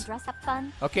Jeez. costume dress-up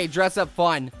fun? Okay, dress up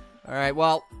fun. All right,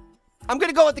 well, I'm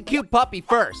gonna go with the cute puppy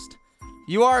first.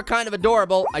 You are kind of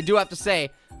adorable, I do have to say.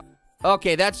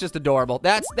 Okay, that's just adorable.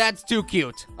 That's too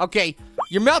cute. Okay,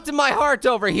 you're melting my heart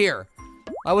over here.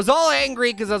 I was all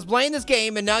angry because I was playing this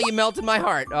game, and now you melted my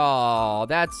heart. Oh,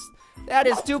 that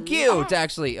is too cute,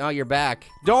 actually. Oh, you're back.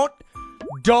 Don't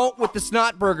with the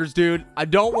snot burgers, dude. I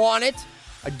don't want it.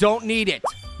 I don't need it.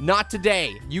 Not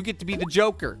today. You get to be the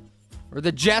Joker. Or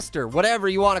the Jester, whatever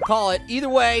you want to call it. Either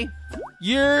way,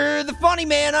 you're the funny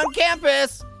man on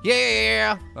campus.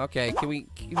 Yeah. Okay, can we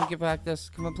get back this?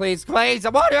 Come on, please. Please.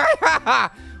 What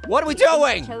are we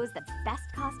doing? Chose the best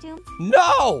costume?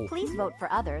 No! Please vote for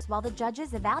others while the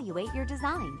judges evaluate your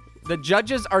design. The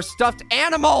judges are stuffed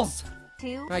animals.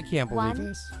 2, I can't believe 1.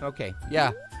 this. Okay,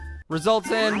 yeah. Results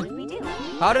How in. did we do?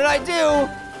 How did I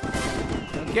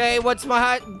do? Okay, what's my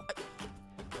height?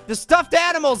 The stuffed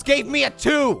animals gave me a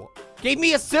 2. Gave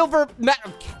me a silver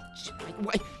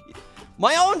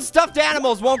My own stuffed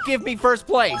animals won't give me first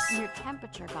place. Your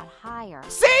temperature got higher.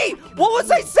 See? What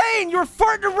was I saying? You're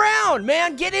farting around,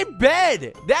 man. Get in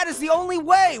bed. That is the only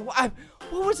way.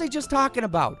 What was I just talking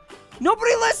about?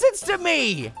 Nobody listens to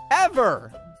me.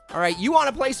 Ever. All right, you want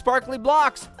to play sparkly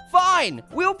blocks? Fine.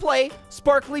 We'll play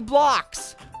sparkly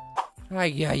blocks.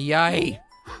 Ay.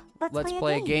 Let's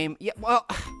play a game. Yeah, well,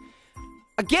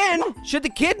 again, should the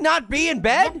kid not be in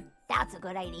bed? That's a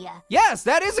good idea. Yes,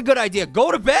 that is a good idea.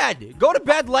 Go to bed. Go to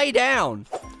bed, lay down.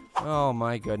 Oh,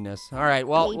 my goodness. All right,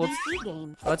 well, ABC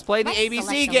game. let's play the Let's ABC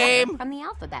select a letter game. from the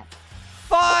alphabet.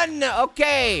 Fun.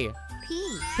 Okay.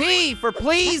 P. P for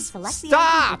please Select the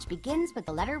stop. item which begins with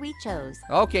the letter we chose.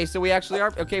 Okay, so we actually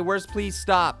are. Okay, where's please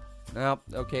stop? Oh,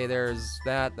 okay, there's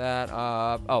that.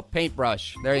 Oh,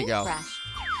 paintbrush. There you go. Paintbrush.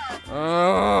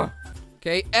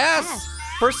 Okay, S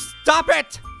for stop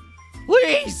it.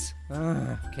 Please.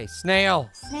 Okay, snail.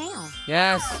 Snail.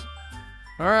 Yes.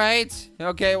 All right.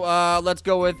 Okay, let's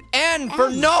go with N for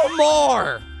N. no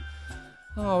more.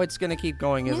 Oh, it's gonna keep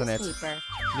going, isn't Newspaper. it?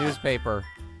 Newspaper.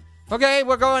 Okay,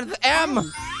 we're going with M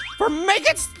for make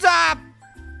it stop.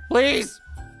 Please.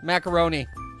 Macaroni.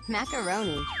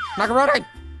 Macaroni. Macaroni.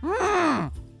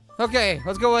 Okay,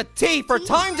 let's go with T for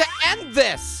time to end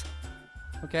this.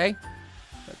 Okay.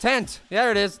 Tent.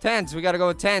 There it is. Tent. We gotta go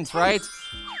with tent, right?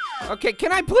 Okay,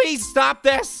 can I please stop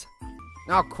this?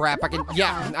 Oh crap, I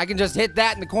can just hit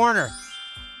that in the corner.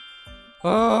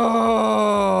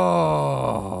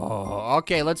 Oh,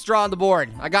 okay, let's draw on the board.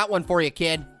 I got one for you,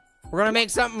 kid. We're gonna make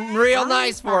something real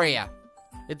nice for you.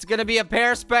 It's gonna be a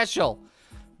Pear special.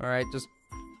 All right,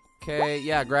 okay,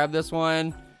 yeah, grab this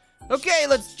one. Okay,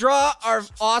 let's draw our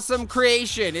awesome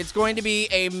creation. It's going to be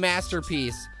a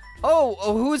masterpiece. Oh,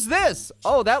 who's this?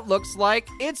 Oh, that looks like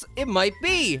it might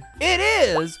be. It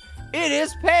is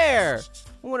Pear.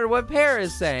 I wonder what Pear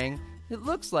is saying. It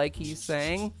looks like he's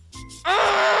saying,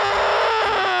 ah!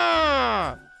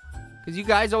 Because you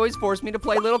guys always force me to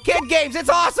play little kid games. It's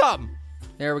awesome.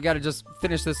 There, we got to just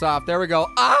finish this off. There we go.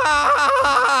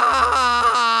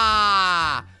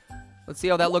 Ah! Let's see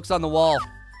how that looks on the wall.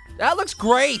 That looks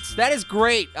great. That is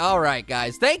great. All right,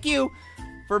 guys. Thank you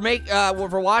for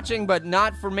watching, but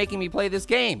not for making me play this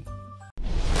game.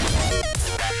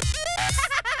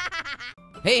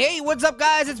 Hey, what's up,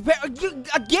 guys? It's Pear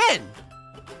again.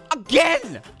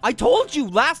 I told you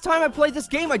last time I played this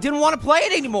game, I didn't want to play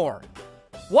it anymore.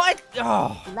 What?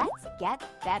 Oh. Let's get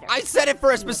better. I said it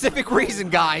for a specific reason,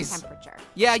 guys. Temperature.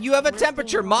 Yeah, you have a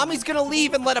temperature. Mommy's gonna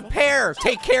leave and let a pear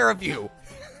take care of you.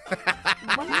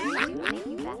 What can we do to make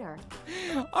you better?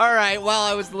 All right, well,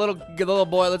 I was the little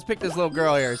boy. Let's pick this little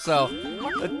girl here. So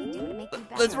What can we do to make you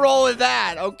better? let's roll with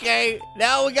that, okay?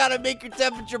 Now we gotta make your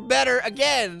temperature better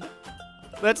again.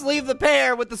 Let's leave the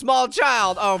pear with the small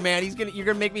child. Oh man, you're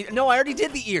gonna make me. No, I already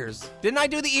did the ears. Didn't I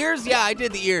do the ears? Yeah, I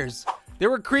did the ears. There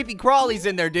were creepy crawlies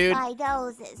in there, dude. My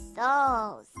nose is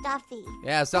so stuffy.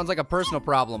 Yeah, sounds like a personal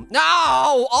problem. No,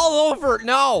 all over.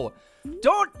 No,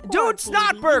 don't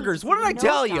snot burgers. What did I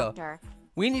tell you? Doctor.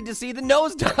 We need to see the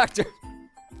nose doctor.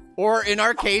 Or in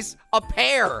our case, a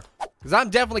pear. Because I'm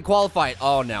definitely qualified.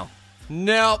 Oh, no.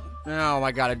 Nope. No,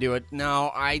 I gotta do it.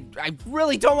 No, I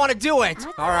really don't want to do it.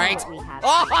 All right. We have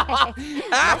Oh,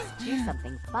 Let's do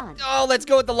something fun. oh, let's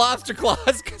go with the lobster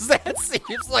claws, because that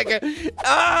seems like a...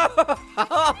 Oh,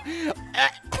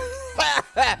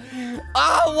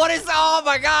 oh, what is... Oh,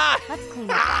 my God. Let's clean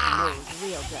up that nose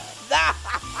real good.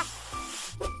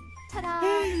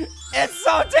 Ta-da! It's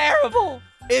so terrible.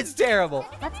 It's terrible.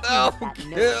 Let's clean up that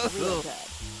nose real Oh,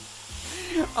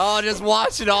 good. oh, just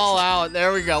wash it all out.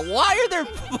 There we go. Why are there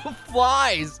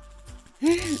flies?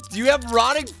 Do you have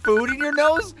rotting food in your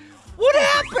nose? What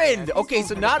happened? Okay,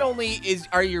 so not only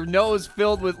are your nose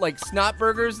filled with like snot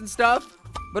burgers and stuff,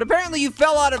 but apparently you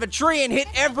fell out of a tree and hit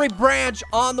every branch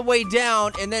on the way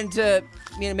down, and then to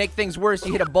make things worse,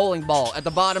 you hit a bowling ball at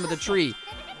the bottom of the tree.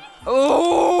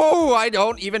 Oh, I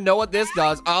don't even know what this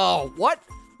does. Oh, what?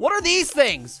 What are these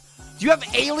things? Do you have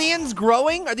aliens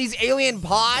growing? Are these alien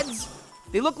pods?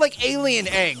 They look like alien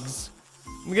eggs.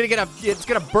 I'm gonna get it's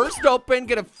gonna burst open,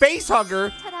 get a face hugger,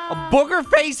 a booger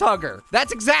face hugger.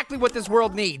 That's exactly what this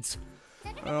world needs.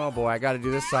 Oh boy, I gotta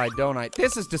do this side, don't I?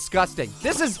 This is disgusting.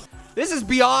 This is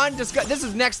beyond disgusting. This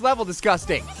is next level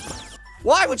disgusting.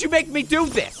 Why would you make me do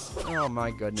this? Oh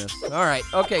my goodness. All right,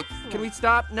 okay, can we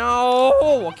stop? No,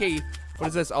 okay. What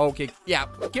is this? Oh, okay, yeah,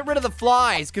 get rid of the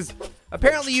flies, because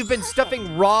apparently you've been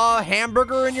stuffing raw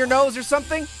hamburger in your nose or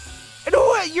something. And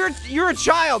you're a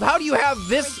child. How do you have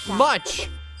this much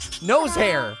nose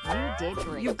hair? You did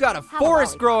great. You've got a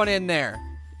forest growing in there.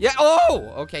 Yeah,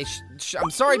 oh, okay, I'm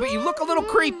sorry, but you look a little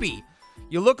creepy.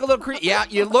 You look a little creepy. Yeah,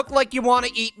 you look like you want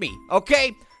to eat me,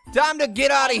 okay? Time to get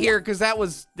out of here, because that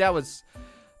was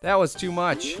too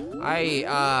much.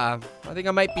 I think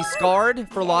I might be scarred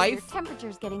for life. Your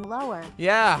temperature's getting lower.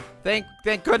 Yeah, thank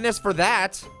goodness for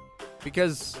that.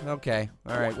 Because, okay,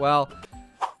 all right, well,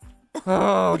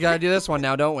 oh, we gotta do this one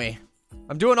now, don't we?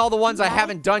 I'm doing all the ones I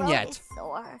haven't done yet.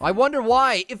 I wonder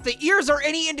why. If the ears are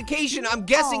any indication, I'm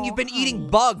guessing you've been eating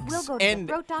bugs We'll go to and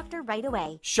the throat doctor right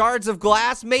away. shards of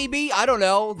glass, maybe? I don't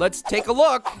know. Let's take a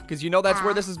look, because you know that's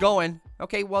where this is going.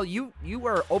 Okay, well, you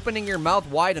are opening your mouth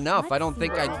wide enough. I don't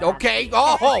think okay.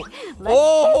 Oh,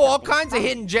 all kinds of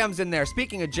hidden gems in there.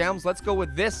 Speaking of gems, let's go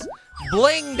with this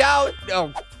blinged out.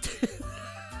 Oh,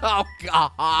 oh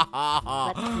God.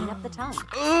 Let's clean up the tongue.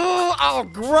 Ooh, oh,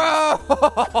 gross.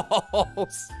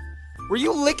 Were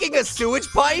you licking a sewage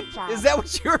pipe? Is that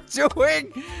what you're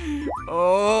doing?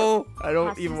 Oh, I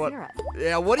don't even want...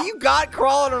 Yeah, what do you got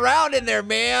crawling around in there,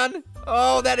 man?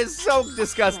 Oh, that is so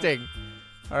disgusting.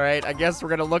 All right, I guess we're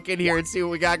going to look in here and see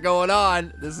what we got going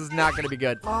on. This is not going to be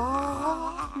good.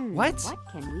 What? What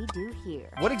can we do here?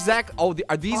 What exact... Oh,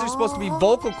 these are supposed to be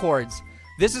vocal cords.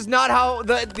 This is not how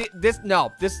this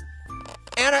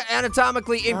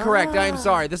anatomically incorrect. I'm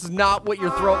sorry. This is not what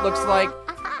your throat looks like.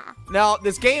 Now,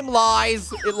 this game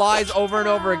lies. It lies over and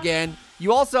over again.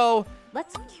 You also...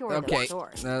 Let's cure Okay, the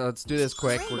sores. let's do this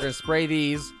quick. We're gonna spray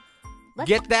these. Let's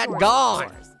Get that cure the gone.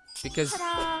 sores. Because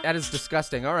Ta-da. that is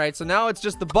disgusting. All right, so now it's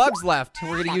just the bugs left.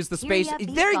 We're gonna use the space. Bacteria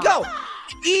be There you go.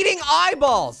 Eating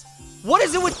eyeballs. What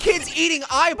is it with kids eating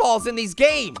eyeballs in these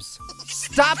games?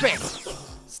 Stop it.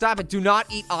 Stop it. Do not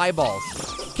eat eyeballs.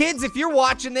 Kids, if you're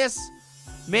watching this,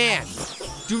 man,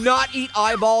 do not eat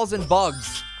eyeballs and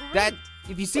bugs. That,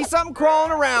 if you see something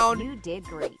crawling around, You did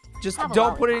great. just Have a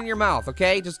don't put it in lollipop. your mouth,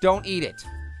 okay? Just don't eat it.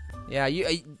 Yeah,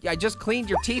 I just cleaned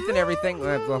your teeth and everything.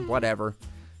 Well, whatever.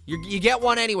 You get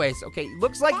one anyways. Okay,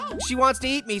 looks like she wants to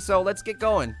eat me, so let's get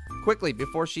going quickly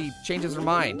before she changes her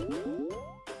mind.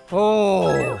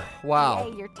 Oh, wow.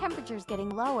 Hey, your temperature's getting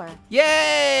lower.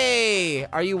 Yay!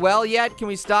 Are you well yet? Can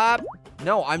we stop?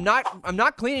 No, I'm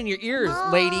not cleaning your ears,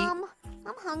 lady. I'm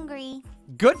hungry.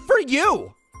 Good for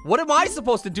you. What am I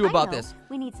supposed to do about I know. this?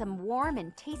 We need some warm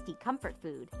and tasty comfort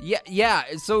food. Yeah,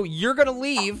 so you're gonna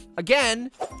leave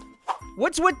again.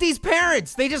 What's with these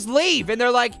parents? They just leave and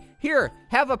they're like, here,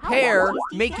 have a pear,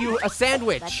 make you a Let's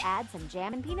sandwich. add some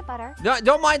jam and peanut butter. No,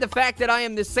 don't mind the fact that I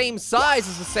am the same size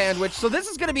as the sandwich, so this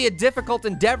is gonna be a difficult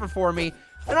endeavor for me.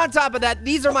 And on top of that,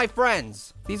 these are my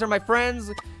friends. These are my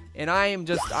friends, and I am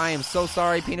so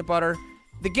sorry, Peanut Butter.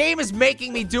 The game is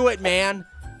making me do it, man.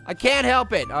 I can't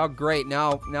help it. Oh, great.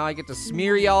 Now I get to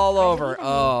smear you all over.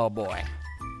 Oh, boy.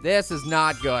 This is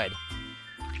not good.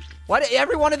 What?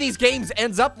 Every one of these games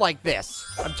ends up like this.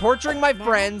 I'm torturing my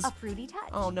friends. A fruity touch.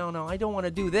 Oh, no. I don't want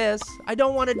to do this. I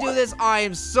don't want to do this.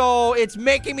 It's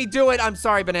making me do it. I'm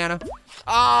sorry, Banana.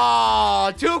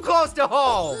 Oh, too close to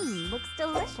home. Looks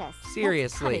delicious.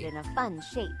 Seriously. Let's cut it in a fun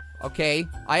shape. Okay,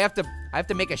 I have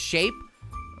to make a shape.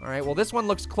 All right, well, this one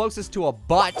looks closest to a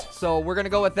butt, so we're gonna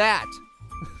go with that.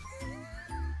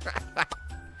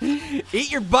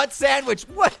 Eat your butt sandwich.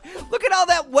 What? Look at all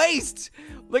that waste.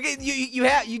 Look at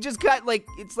you just got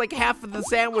it's like half of the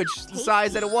sandwich the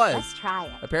size that it was. Let's try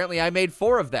it. Apparently I made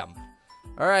 4 of them.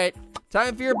 All right,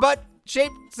 time for your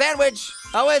butt-shaped sandwich.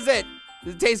 How is it?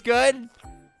 Does it taste good?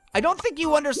 I don't think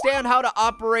you understand how to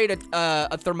operate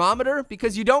a thermometer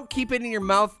because you don't keep it in your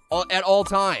mouth at all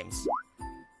times.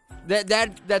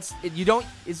 Are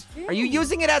you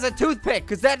using it as a toothpick?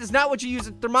 Because that is not what you use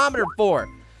a thermometer for.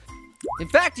 In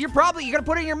fact, you're gonna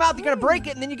put it in your mouth, you're gonna break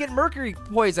it, and then you get mercury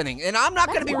poisoning. And I'm not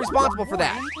gonna be responsible for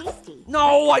that. Tasty.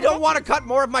 No, I don't want to cut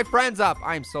more of my friends up.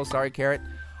 I am so sorry, Carrot.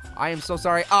 I am so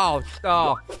sorry.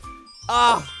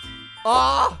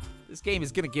 This game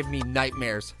is gonna give me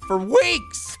nightmares for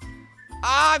weeks.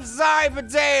 I'm sorry,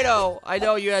 Potato. I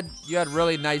know you had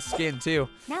really nice skin too.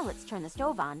 Now let's turn the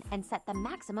stove on and set the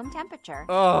maximum temperature.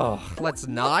 Oh, let's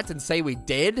not and say we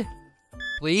did.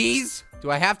 Please?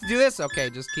 Do I have to do this? Okay,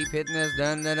 just keep hitting this.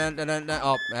 Dun, dun, dun, dun, dun, dun.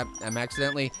 Oh, I'm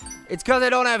accidentally. It's because I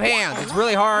don't have hands. It's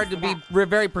really hard to be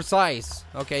very precise.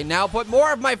 Okay, now put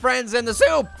more of my friends in the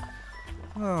soup.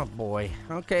 Oh, boy.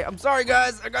 Okay, I'm sorry,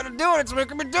 guys. I gotta do it. It's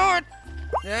making me do it.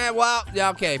 Yeah, well, yeah,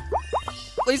 okay.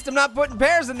 At least I'm not putting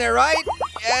pears in there, right?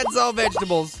 Yeah, it's all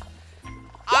vegetables.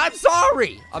 I'm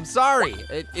sorry.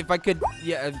 If I could,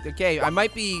 yeah, okay, I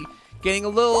might be getting a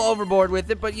little overboard with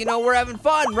it, but you know, we're having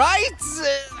fun, right?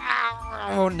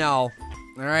 Oh, no.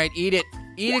 All right, eat it.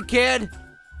 Eat it, kid.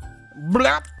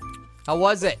 Blop. How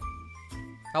was it?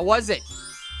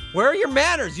 Where are your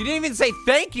manners? You didn't even say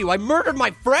thank you. I murdered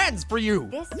my friends for you.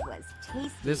 This was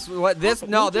tasty.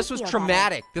 This was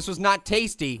traumatic. This was not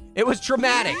tasty. It was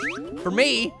traumatic. For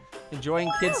me, enjoying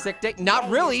kids' sick day. Not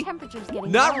really.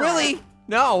 Not really.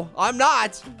 No, I'm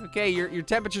not. Okay, your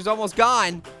temperature's almost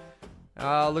gone.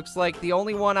 Looks like the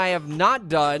only one I have not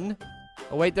done.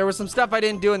 Oh, wait, there was some stuff I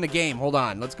didn't do in the game. Hold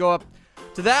on. Let's go up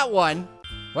to that one.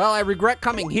 Well, I regret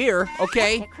coming here.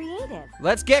 Okay. Get creative.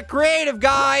 Let's get creative,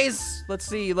 guys. Let's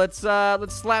see. Let's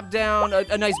slap down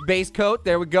a nice base coat.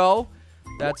 There we go.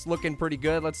 That's looking pretty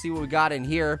good. Let's see what we got in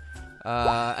here.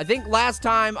 I think last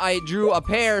time I drew a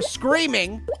pear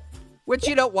screaming. Which,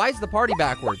 you know, why is the party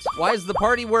backwards? Why is the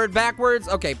party word backwards?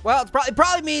 Okay, well, it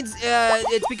probably means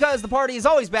it's because the party is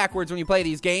always backwards when you play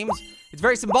these games. It's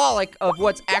very symbolic of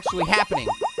what's actually happening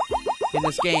in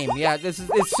this game. Yeah, it's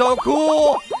so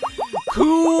cool.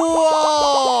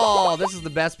 Cool. This is the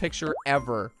best picture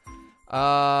ever.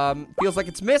 Feels like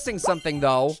it's missing something,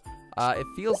 though. It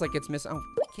feels like it's missing. Oh,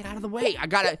 get out of the way.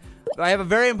 I have a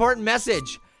very important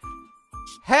message.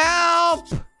 Help!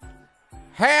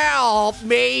 Help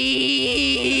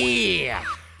me!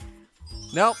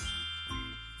 Nope,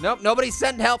 nobody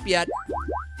sent help yet.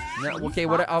 No, okay,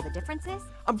 what? The differences?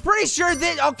 I'm pretty sure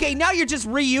that, okay, now you're just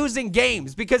reusing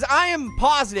games because I am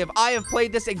positive I have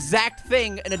played this exact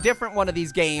thing in a different one of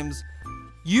these games.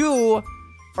 You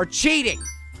are cheating.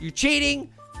 You're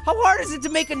cheating. How hard is it to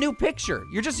make a new picture?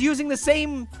 You're just using the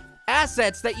same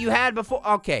assets that you had before.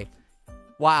 Okay.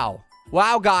 Wow.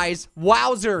 Wow, guys.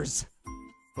 Wowzers.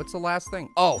 What's the last thing?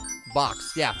 Oh,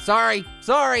 box. Yeah, sorry.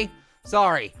 Should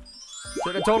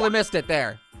have totally missed it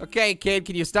there. Okay, kid,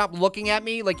 can you stop looking at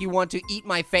me like you want to eat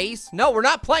my face? No, we're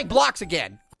not playing blocks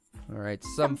again. All right,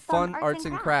 some fun arts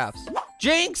and crafts.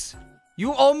 Jinx,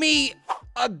 you owe me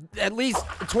at least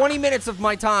 20 minutes of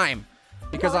my time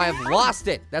because I have lost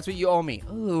it. That's what you owe me.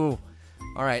 Ooh.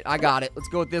 All right, I got it. Let's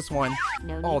go with this one.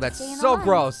 Oh, that's so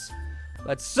gross.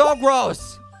 That's so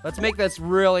gross. Let's make this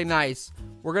really nice.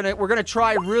 We're gonna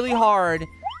try really hard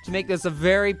to make this a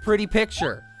very pretty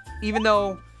picture, even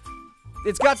though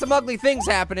it's got some ugly things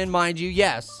happening, mind you.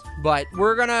 Yes, but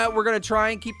we're gonna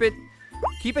try and keep it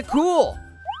cool,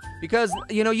 because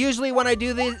you know usually when I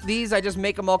do these I just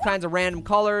make them all kinds of random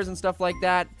colors and stuff like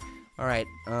that. All right,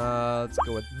 let's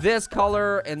go with this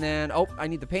color, and then oh, I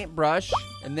need the paintbrush,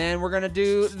 and then we're gonna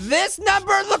do this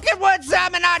number. Look at what's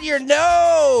coming out your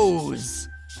nose.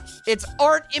 It's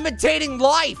art imitating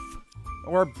life.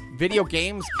 Or video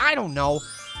games. I don't know.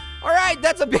 All right,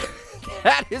 that's a bit.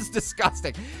 That is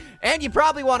disgusting. And you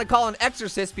probably want to call an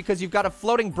exorcist because you've got a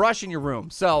floating brush in your room.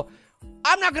 So,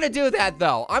 I'm not going to do that,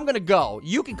 though. I'm going to go.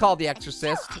 You can call the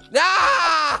exorcist.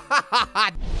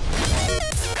 Ah!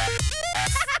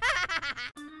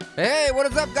 Hey, what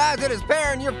is up, guys? It is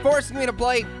Pear, and you're forcing me to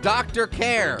play Dr.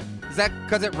 Care. Is that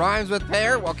because it rhymes with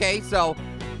pear? Okay, so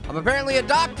I'm apparently a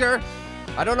doctor.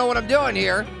 I don't know what I'm doing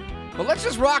here, but let's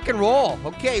just rock and roll.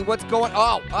 Okay, what's going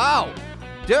on? Oh,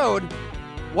 dude,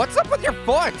 what's up with your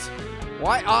foot?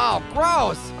 Why? Oh,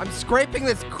 gross. I'm scraping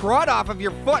this crud off of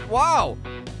your foot. Whoa.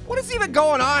 What is even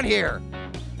going on here?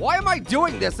 Why am I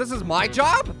doing this? This is my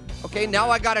job? Okay, now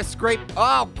I gotta scrape.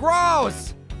 Oh,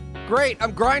 gross. Great,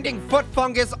 I'm grinding foot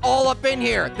fungus all up in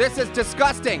here. This is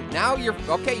disgusting. Now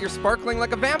you're sparkling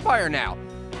like a vampire now.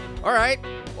 All right,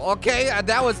 okay,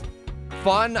 that was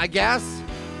fun, I guess.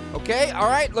 Okay, all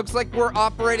right, looks like we're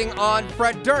operating on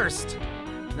Fred Durst.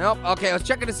 Nope, okay, I was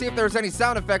checking to see if there's any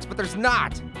sound effects, but there's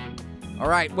not. All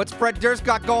right, what's Fred Durst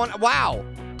got going? Wow,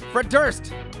 Fred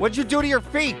Durst, what'd you do to your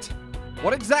feet?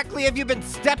 What exactly have you been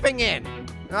stepping in?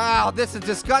 Oh, this is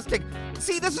disgusting.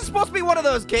 See, this is supposed to be one of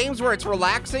those games where it's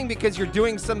relaxing because you're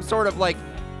doing some sort of like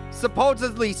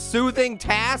supposedly soothing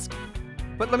task.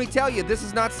 But let me tell you, this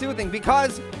is not soothing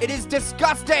because it is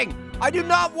disgusting. I do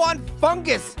not want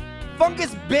fungus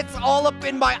bits all up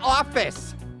in my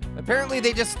office. Apparently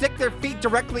they just stick their feet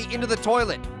directly into the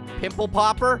toilet. Pimple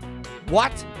popper?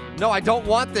 What? No, I don't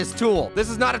want this tool. This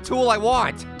is not a tool I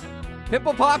want.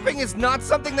 Pimple popping is not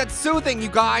something that's soothing, you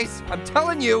guys. I'm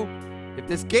telling you. If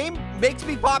this game makes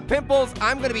me pop pimples,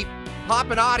 I'm gonna be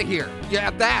popping out of here. Yeah,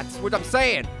 that's what I'm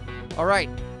saying. All right.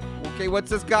 Okay, what's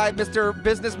this guy, Mr.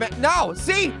 Businessman? No,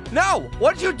 see? No,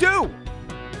 what'd you do?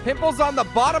 Pimples on the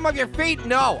bottom of your feet?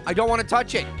 No, I don't want to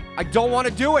touch it. I don't want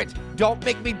to do it. Don't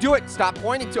make me do it. Stop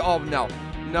pointing to, oh, no.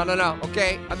 No, no, no,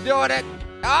 okay, I'm doing it.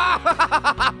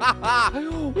 Ah!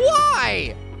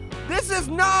 Why? This is,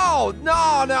 no.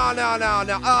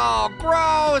 Oh,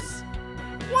 gross.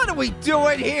 What are we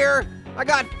doing here? I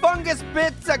got fungus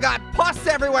bits, I got pus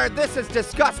everywhere. This is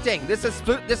disgusting. This is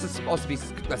supposed to be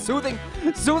soothing.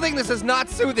 Soothing, this is not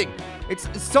soothing. It's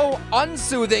so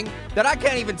unsoothing that I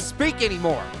can't even speak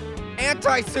anymore.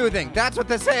 Anti-soothing, that's what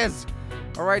this is.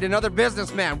 All right, another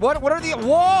businessman. What are the,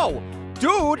 whoa,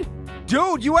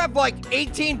 dude, you have like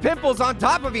 18 pimples on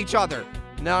top of each other.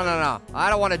 No, I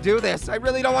don't want to do this. I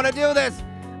really don't want to do this.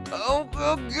 Oh,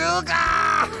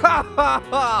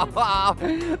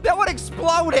 that one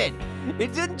exploded.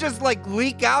 It didn't just like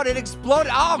leak out, it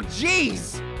exploded. Oh,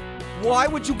 jeez. Why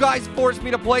would you guys force me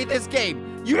to play this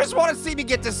game? You just want to see me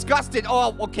get disgusted.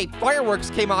 Oh, okay, fireworks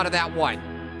came out of that one.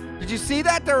 Did you see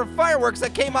that? There were fireworks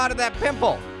that came out of that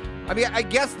pimple. I mean, I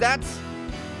guess that's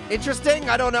interesting.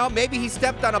 I don't know. Maybe he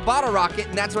stepped on a bottle rocket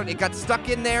and that's when it got stuck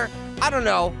in there. I don't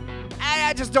know.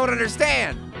 I just don't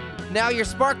understand. Now you're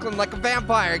sparkling like a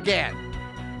vampire again.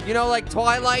 You know, like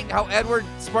Twilight, how Edward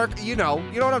you know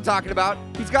what I'm talking about.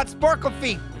 He's got sparkle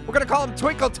feet. We're gonna call him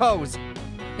Twinkle Toes.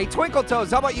 Hey, Twinkle Toes,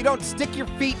 how about you don't stick your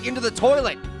feet into the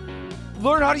toilet?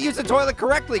 Learn how to use the toilet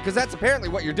correctly, because that's apparently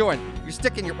what you're doing. You're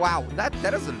sticking your, wow,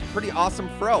 that is a pretty awesome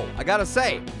fro, I gotta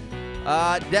say.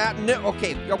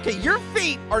 Okay, your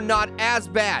feet are not as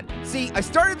bad. See, I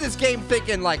started this game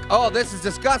thinking like, oh, this is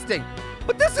disgusting.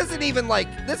 But this isn't even like,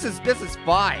 this is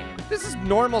fine. This is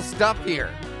normal stuff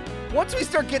here. Once we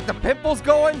start getting the pimples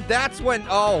going, that's when,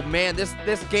 oh man, this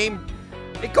game,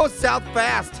 it goes south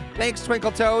fast. Thanks,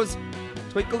 Twinkle Toes.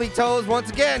 Twinkly Toes, once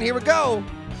again, here we go.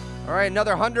 All right,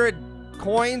 another 100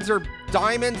 coins or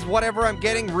diamonds, whatever I'm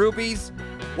getting, rubies.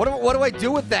 What do I do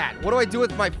with that? What do I do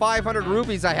with my 500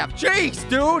 rubies I have? Jeez,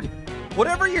 dude.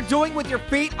 Whatever you're doing with your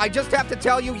feet, I just have to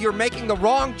tell you, you're making the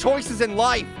wrong choices in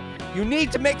life. You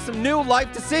need to make some new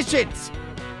life decisions.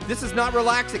 This is not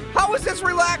relaxing. How is this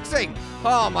relaxing?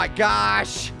 Oh my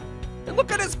gosh. And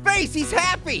look at his face. He's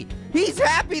happy. He's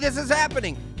happy this is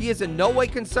happening. He is in no way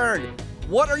concerned.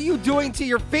 What are you doing to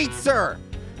your feet, sir?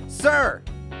 Sir,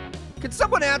 can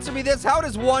someone answer me this? How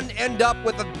does one end up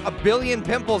with a billion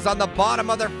pimples on the bottom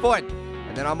of their foot?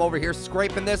 And then I'm over here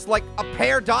scraping this like a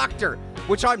pear doctor,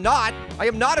 which I'm not. I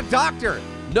am not a doctor.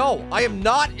 No, I am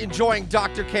not enjoying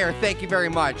Dr. Care. Thank you very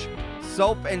much.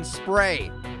 Soap and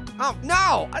spray. Oh,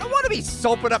 no, I don't want to be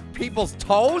soaping up people's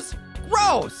toes.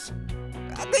 Gross.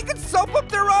 They can soap up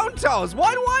their own toes.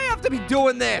 Why do I have to be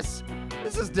doing this?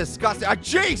 This is disgusting.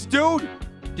 Jeez, dude.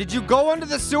 Did you go into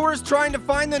the sewers trying to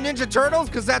find the Ninja Turtles?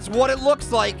 Because that's what it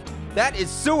looks like. That is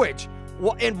sewage.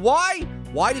 And why?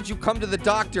 Why did you come to the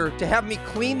doctor to have me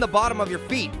clean the bottom of your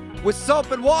feet with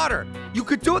soap and water? You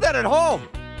could do that at home.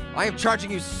 I am charging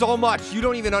you so much, you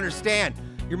don't even understand.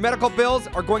 Your medical bills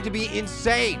are going to be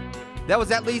insane. That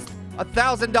was at least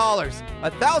 $1,000.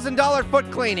 $1,000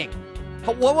 foot cleaning.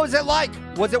 What was it like?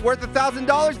 Was it worth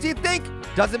 $1,000, do you think?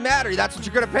 Doesn't matter. That's what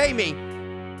you're going to pay me.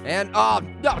 And,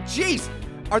 no, jeez.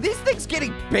 Are these things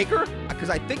getting bigger? Because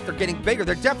I think they're getting bigger.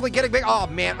 They're definitely getting bigger. Oh,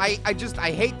 man, I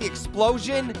hate the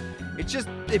explosion.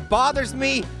 It bothers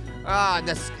me.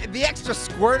 The extra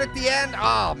squirt at the end.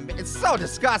 Oh, it's so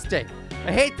disgusting.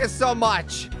 I hate this so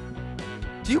much.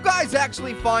 Do you guys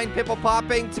actually find pimple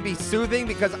popping to be soothing?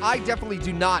 Because I definitely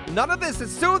do not. None of this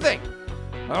is soothing.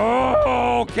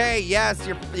 Oh, okay, yes,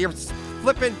 your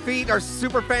flippin' feet are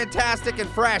super fantastic and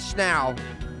fresh now.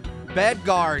 Bed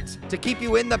guards to keep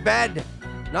you in the bed.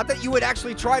 Not that you would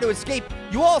actually try to escape.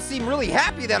 You all seem really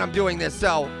happy that I'm doing this,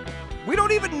 so we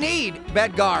don't even need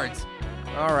bed guards.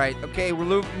 All right, okay,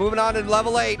 we're moving on to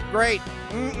level 8. Great.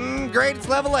 Great, it's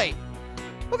level 8.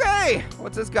 Okay,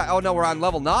 what's this guy? Oh, no, we're on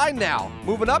level 9 now.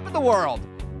 Moving up in the world.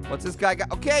 What's this guy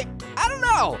got? Okay, I don't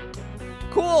know.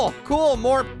 Cool,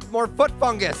 more foot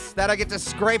fungus that I get to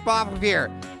scrape off of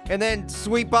here and then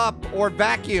sweep up or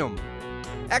vacuum.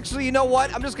 Actually, you know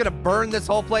what? I'm just gonna burn this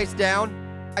whole place down.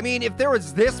 I mean, if there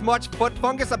was this much foot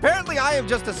fungus, apparently I am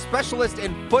just a specialist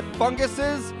in foot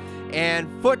funguses and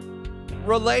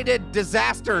foot-related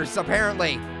disasters,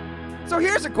 apparently. So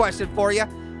here's a question for you.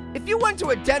 If you went to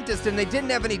a dentist and they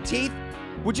didn't have any teeth,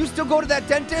 would you still go to that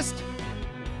dentist?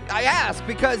 I ask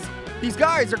because these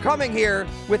guys are coming here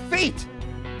with feet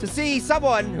to see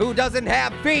someone who doesn't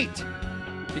have feet.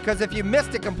 Because if you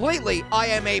missed it completely, I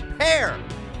am a pear.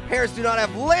 Pears do not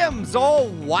have limbs.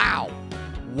 Oh, wow.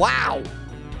 Wow.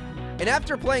 And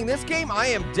after playing this game,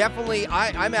 I'm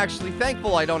actually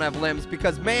thankful I don't have limbs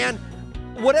because, man,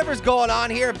 whatever's going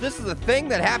on here, if this is a thing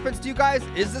that happens to you guys,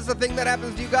 is this a thing that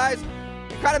happens to you guys?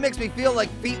 It kind of makes me feel like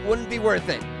feet wouldn't be worth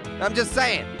it. I'm just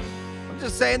saying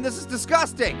this is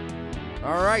disgusting.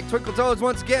 All right, Twinkle Toes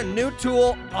once again, new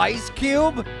tool, Ice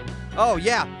Cube. Oh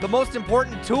yeah, the most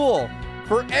important tool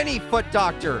for any foot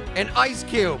doctor, an ice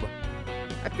cube.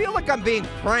 I feel like I'm being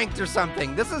pranked or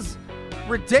something. This is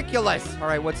ridiculous. All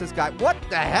right, what's this guy? What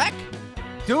the heck?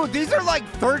 Dude, these are like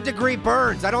 3rd-degree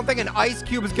burns. I don't think an ice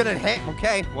cube is gonna hit.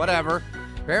 Okay, whatever.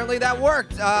 Apparently that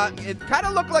worked. It kind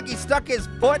of looked like he stuck his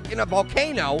foot in a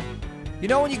volcano. You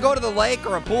know when you go to the lake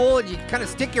or a pool and you kind of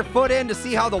stick your foot in to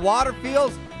see how the water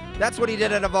feels? That's what he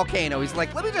did at a volcano. He's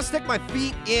like, let me just stick my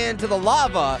feet into the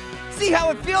lava, see how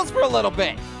it feels for a little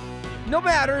bit. No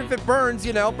matter if it burns,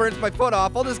 burns my foot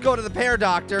off, I'll just go to the pear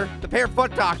doctor, the pear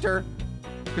foot doctor,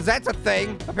 because that's a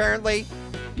thing, apparently.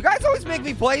 You guys always make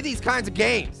me play these kinds of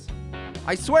games.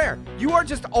 I swear, you are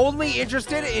just only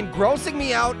interested in grossing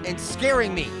me out and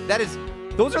scaring me.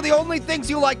 Those are the only things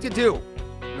you like to do.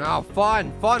 Oh,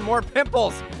 fun, more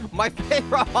pimples. My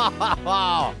favorite.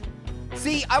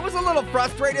 See, I was a little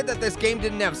frustrated that this game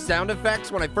didn't have sound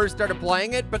effects when I first started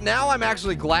playing it, but now I'm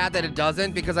actually glad that it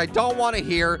doesn't because I don't want to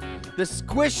hear the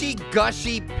squishy,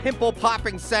 gushy,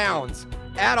 pimple-popping sounds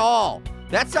at all.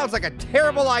 That sounds like a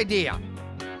terrible idea.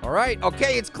 All right,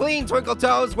 okay, it's clean, Twinkle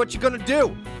Toes. What you gonna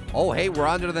do? Oh, hey, we're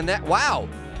onto the net. Wow.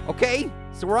 Okay,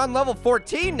 so we're on level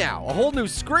 14 now. A whole new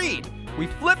screen. We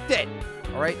flipped it.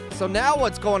 All right, so now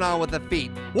what's going on with the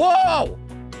feet? Whoa!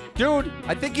 Dude,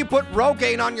 I think you put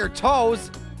Rogaine on your toes.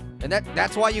 And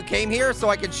that's why you came here? So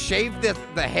I could shave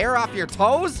the hair off your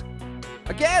toes?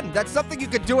 Again, that's something you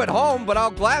could do at home, but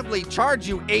I'll gladly charge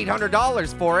you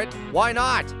 $800 for it. Why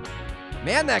not?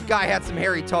 Man, that guy had some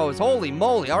hairy toes. Holy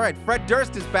moly. All right, Fred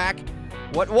Durst is back.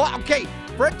 What? Okay,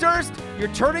 Fred Durst,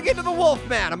 you're turning into the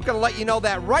Wolfman. I'm going to let you know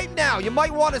that right now. You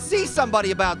might want to see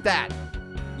somebody about that.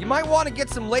 You might want to get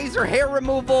some laser hair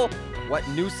removal. What,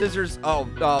 new scissors?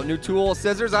 Oh, new tool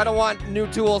scissors? I don't want new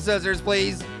tool scissors,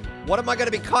 please. What am I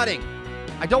going to be cutting?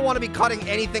 I don't want to be cutting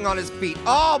anything on his feet.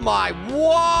 Oh, my.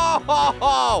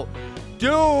 Whoa.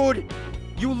 Dude,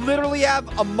 you literally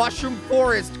have a mushroom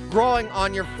forest growing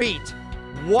on your feet.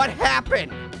 What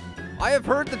happened? I have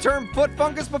heard the term foot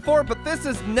fungus before, but this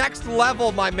is next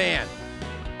level, my man.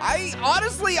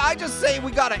 I just say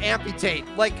we gotta amputate.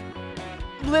 Like,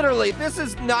 literally, this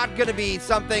is not gonna be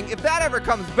something. If that ever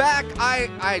comes back,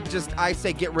 I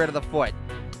say get rid of the foot.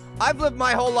 I've lived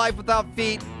my whole life without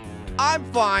feet. I'm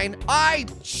fine.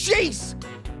 Jeez.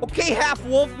 Okay, half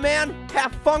wolf man,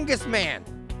 half fungus man.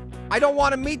 I don't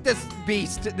want to meet this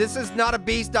beast. This is not a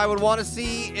beast I would want to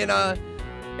see in a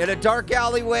dark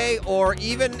alleyway or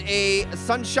even a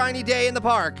sunshiny day in the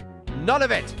park. None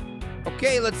of it.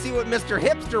 Okay, let's see what Mr.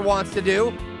 Hipster wants to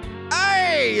do.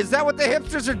 Hey, is that what the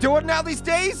hipsters are doing now these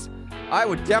days? I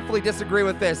would definitely disagree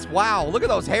with this. Wow, look at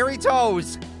those hairy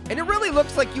toes. And it really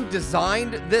looks like you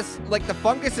designed this, like the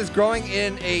fungus is growing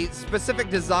in a specific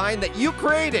design that you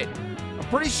created.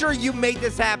 pretty sure you made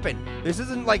this happen. This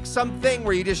isn't like something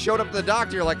where you just showed up to the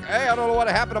doctor. You're like, hey, I don't know what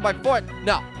happened to my foot.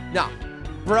 No.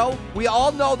 Bro, we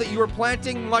all know that you were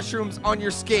planting mushrooms on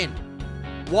your skin.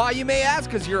 Why, you may ask?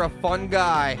 Because you're a fun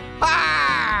guy.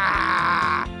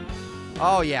 Ha!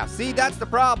 Oh, yeah. See, that's the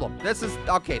problem. This is...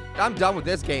 Okay, I'm done with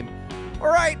this game. All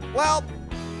right, well,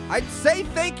 I'd say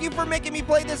thank you for making me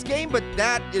play this game, but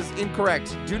that is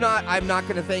incorrect. I'm not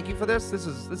going to thank you for this. This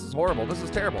is horrible. This is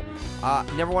terrible.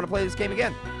 Never want to play this game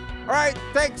again. All right,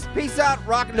 thanks. Peace out.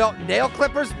 Rock. No, nail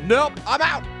clippers? Nope. I'm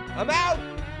out.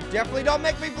 Definitely don't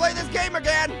make me play this game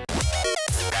again.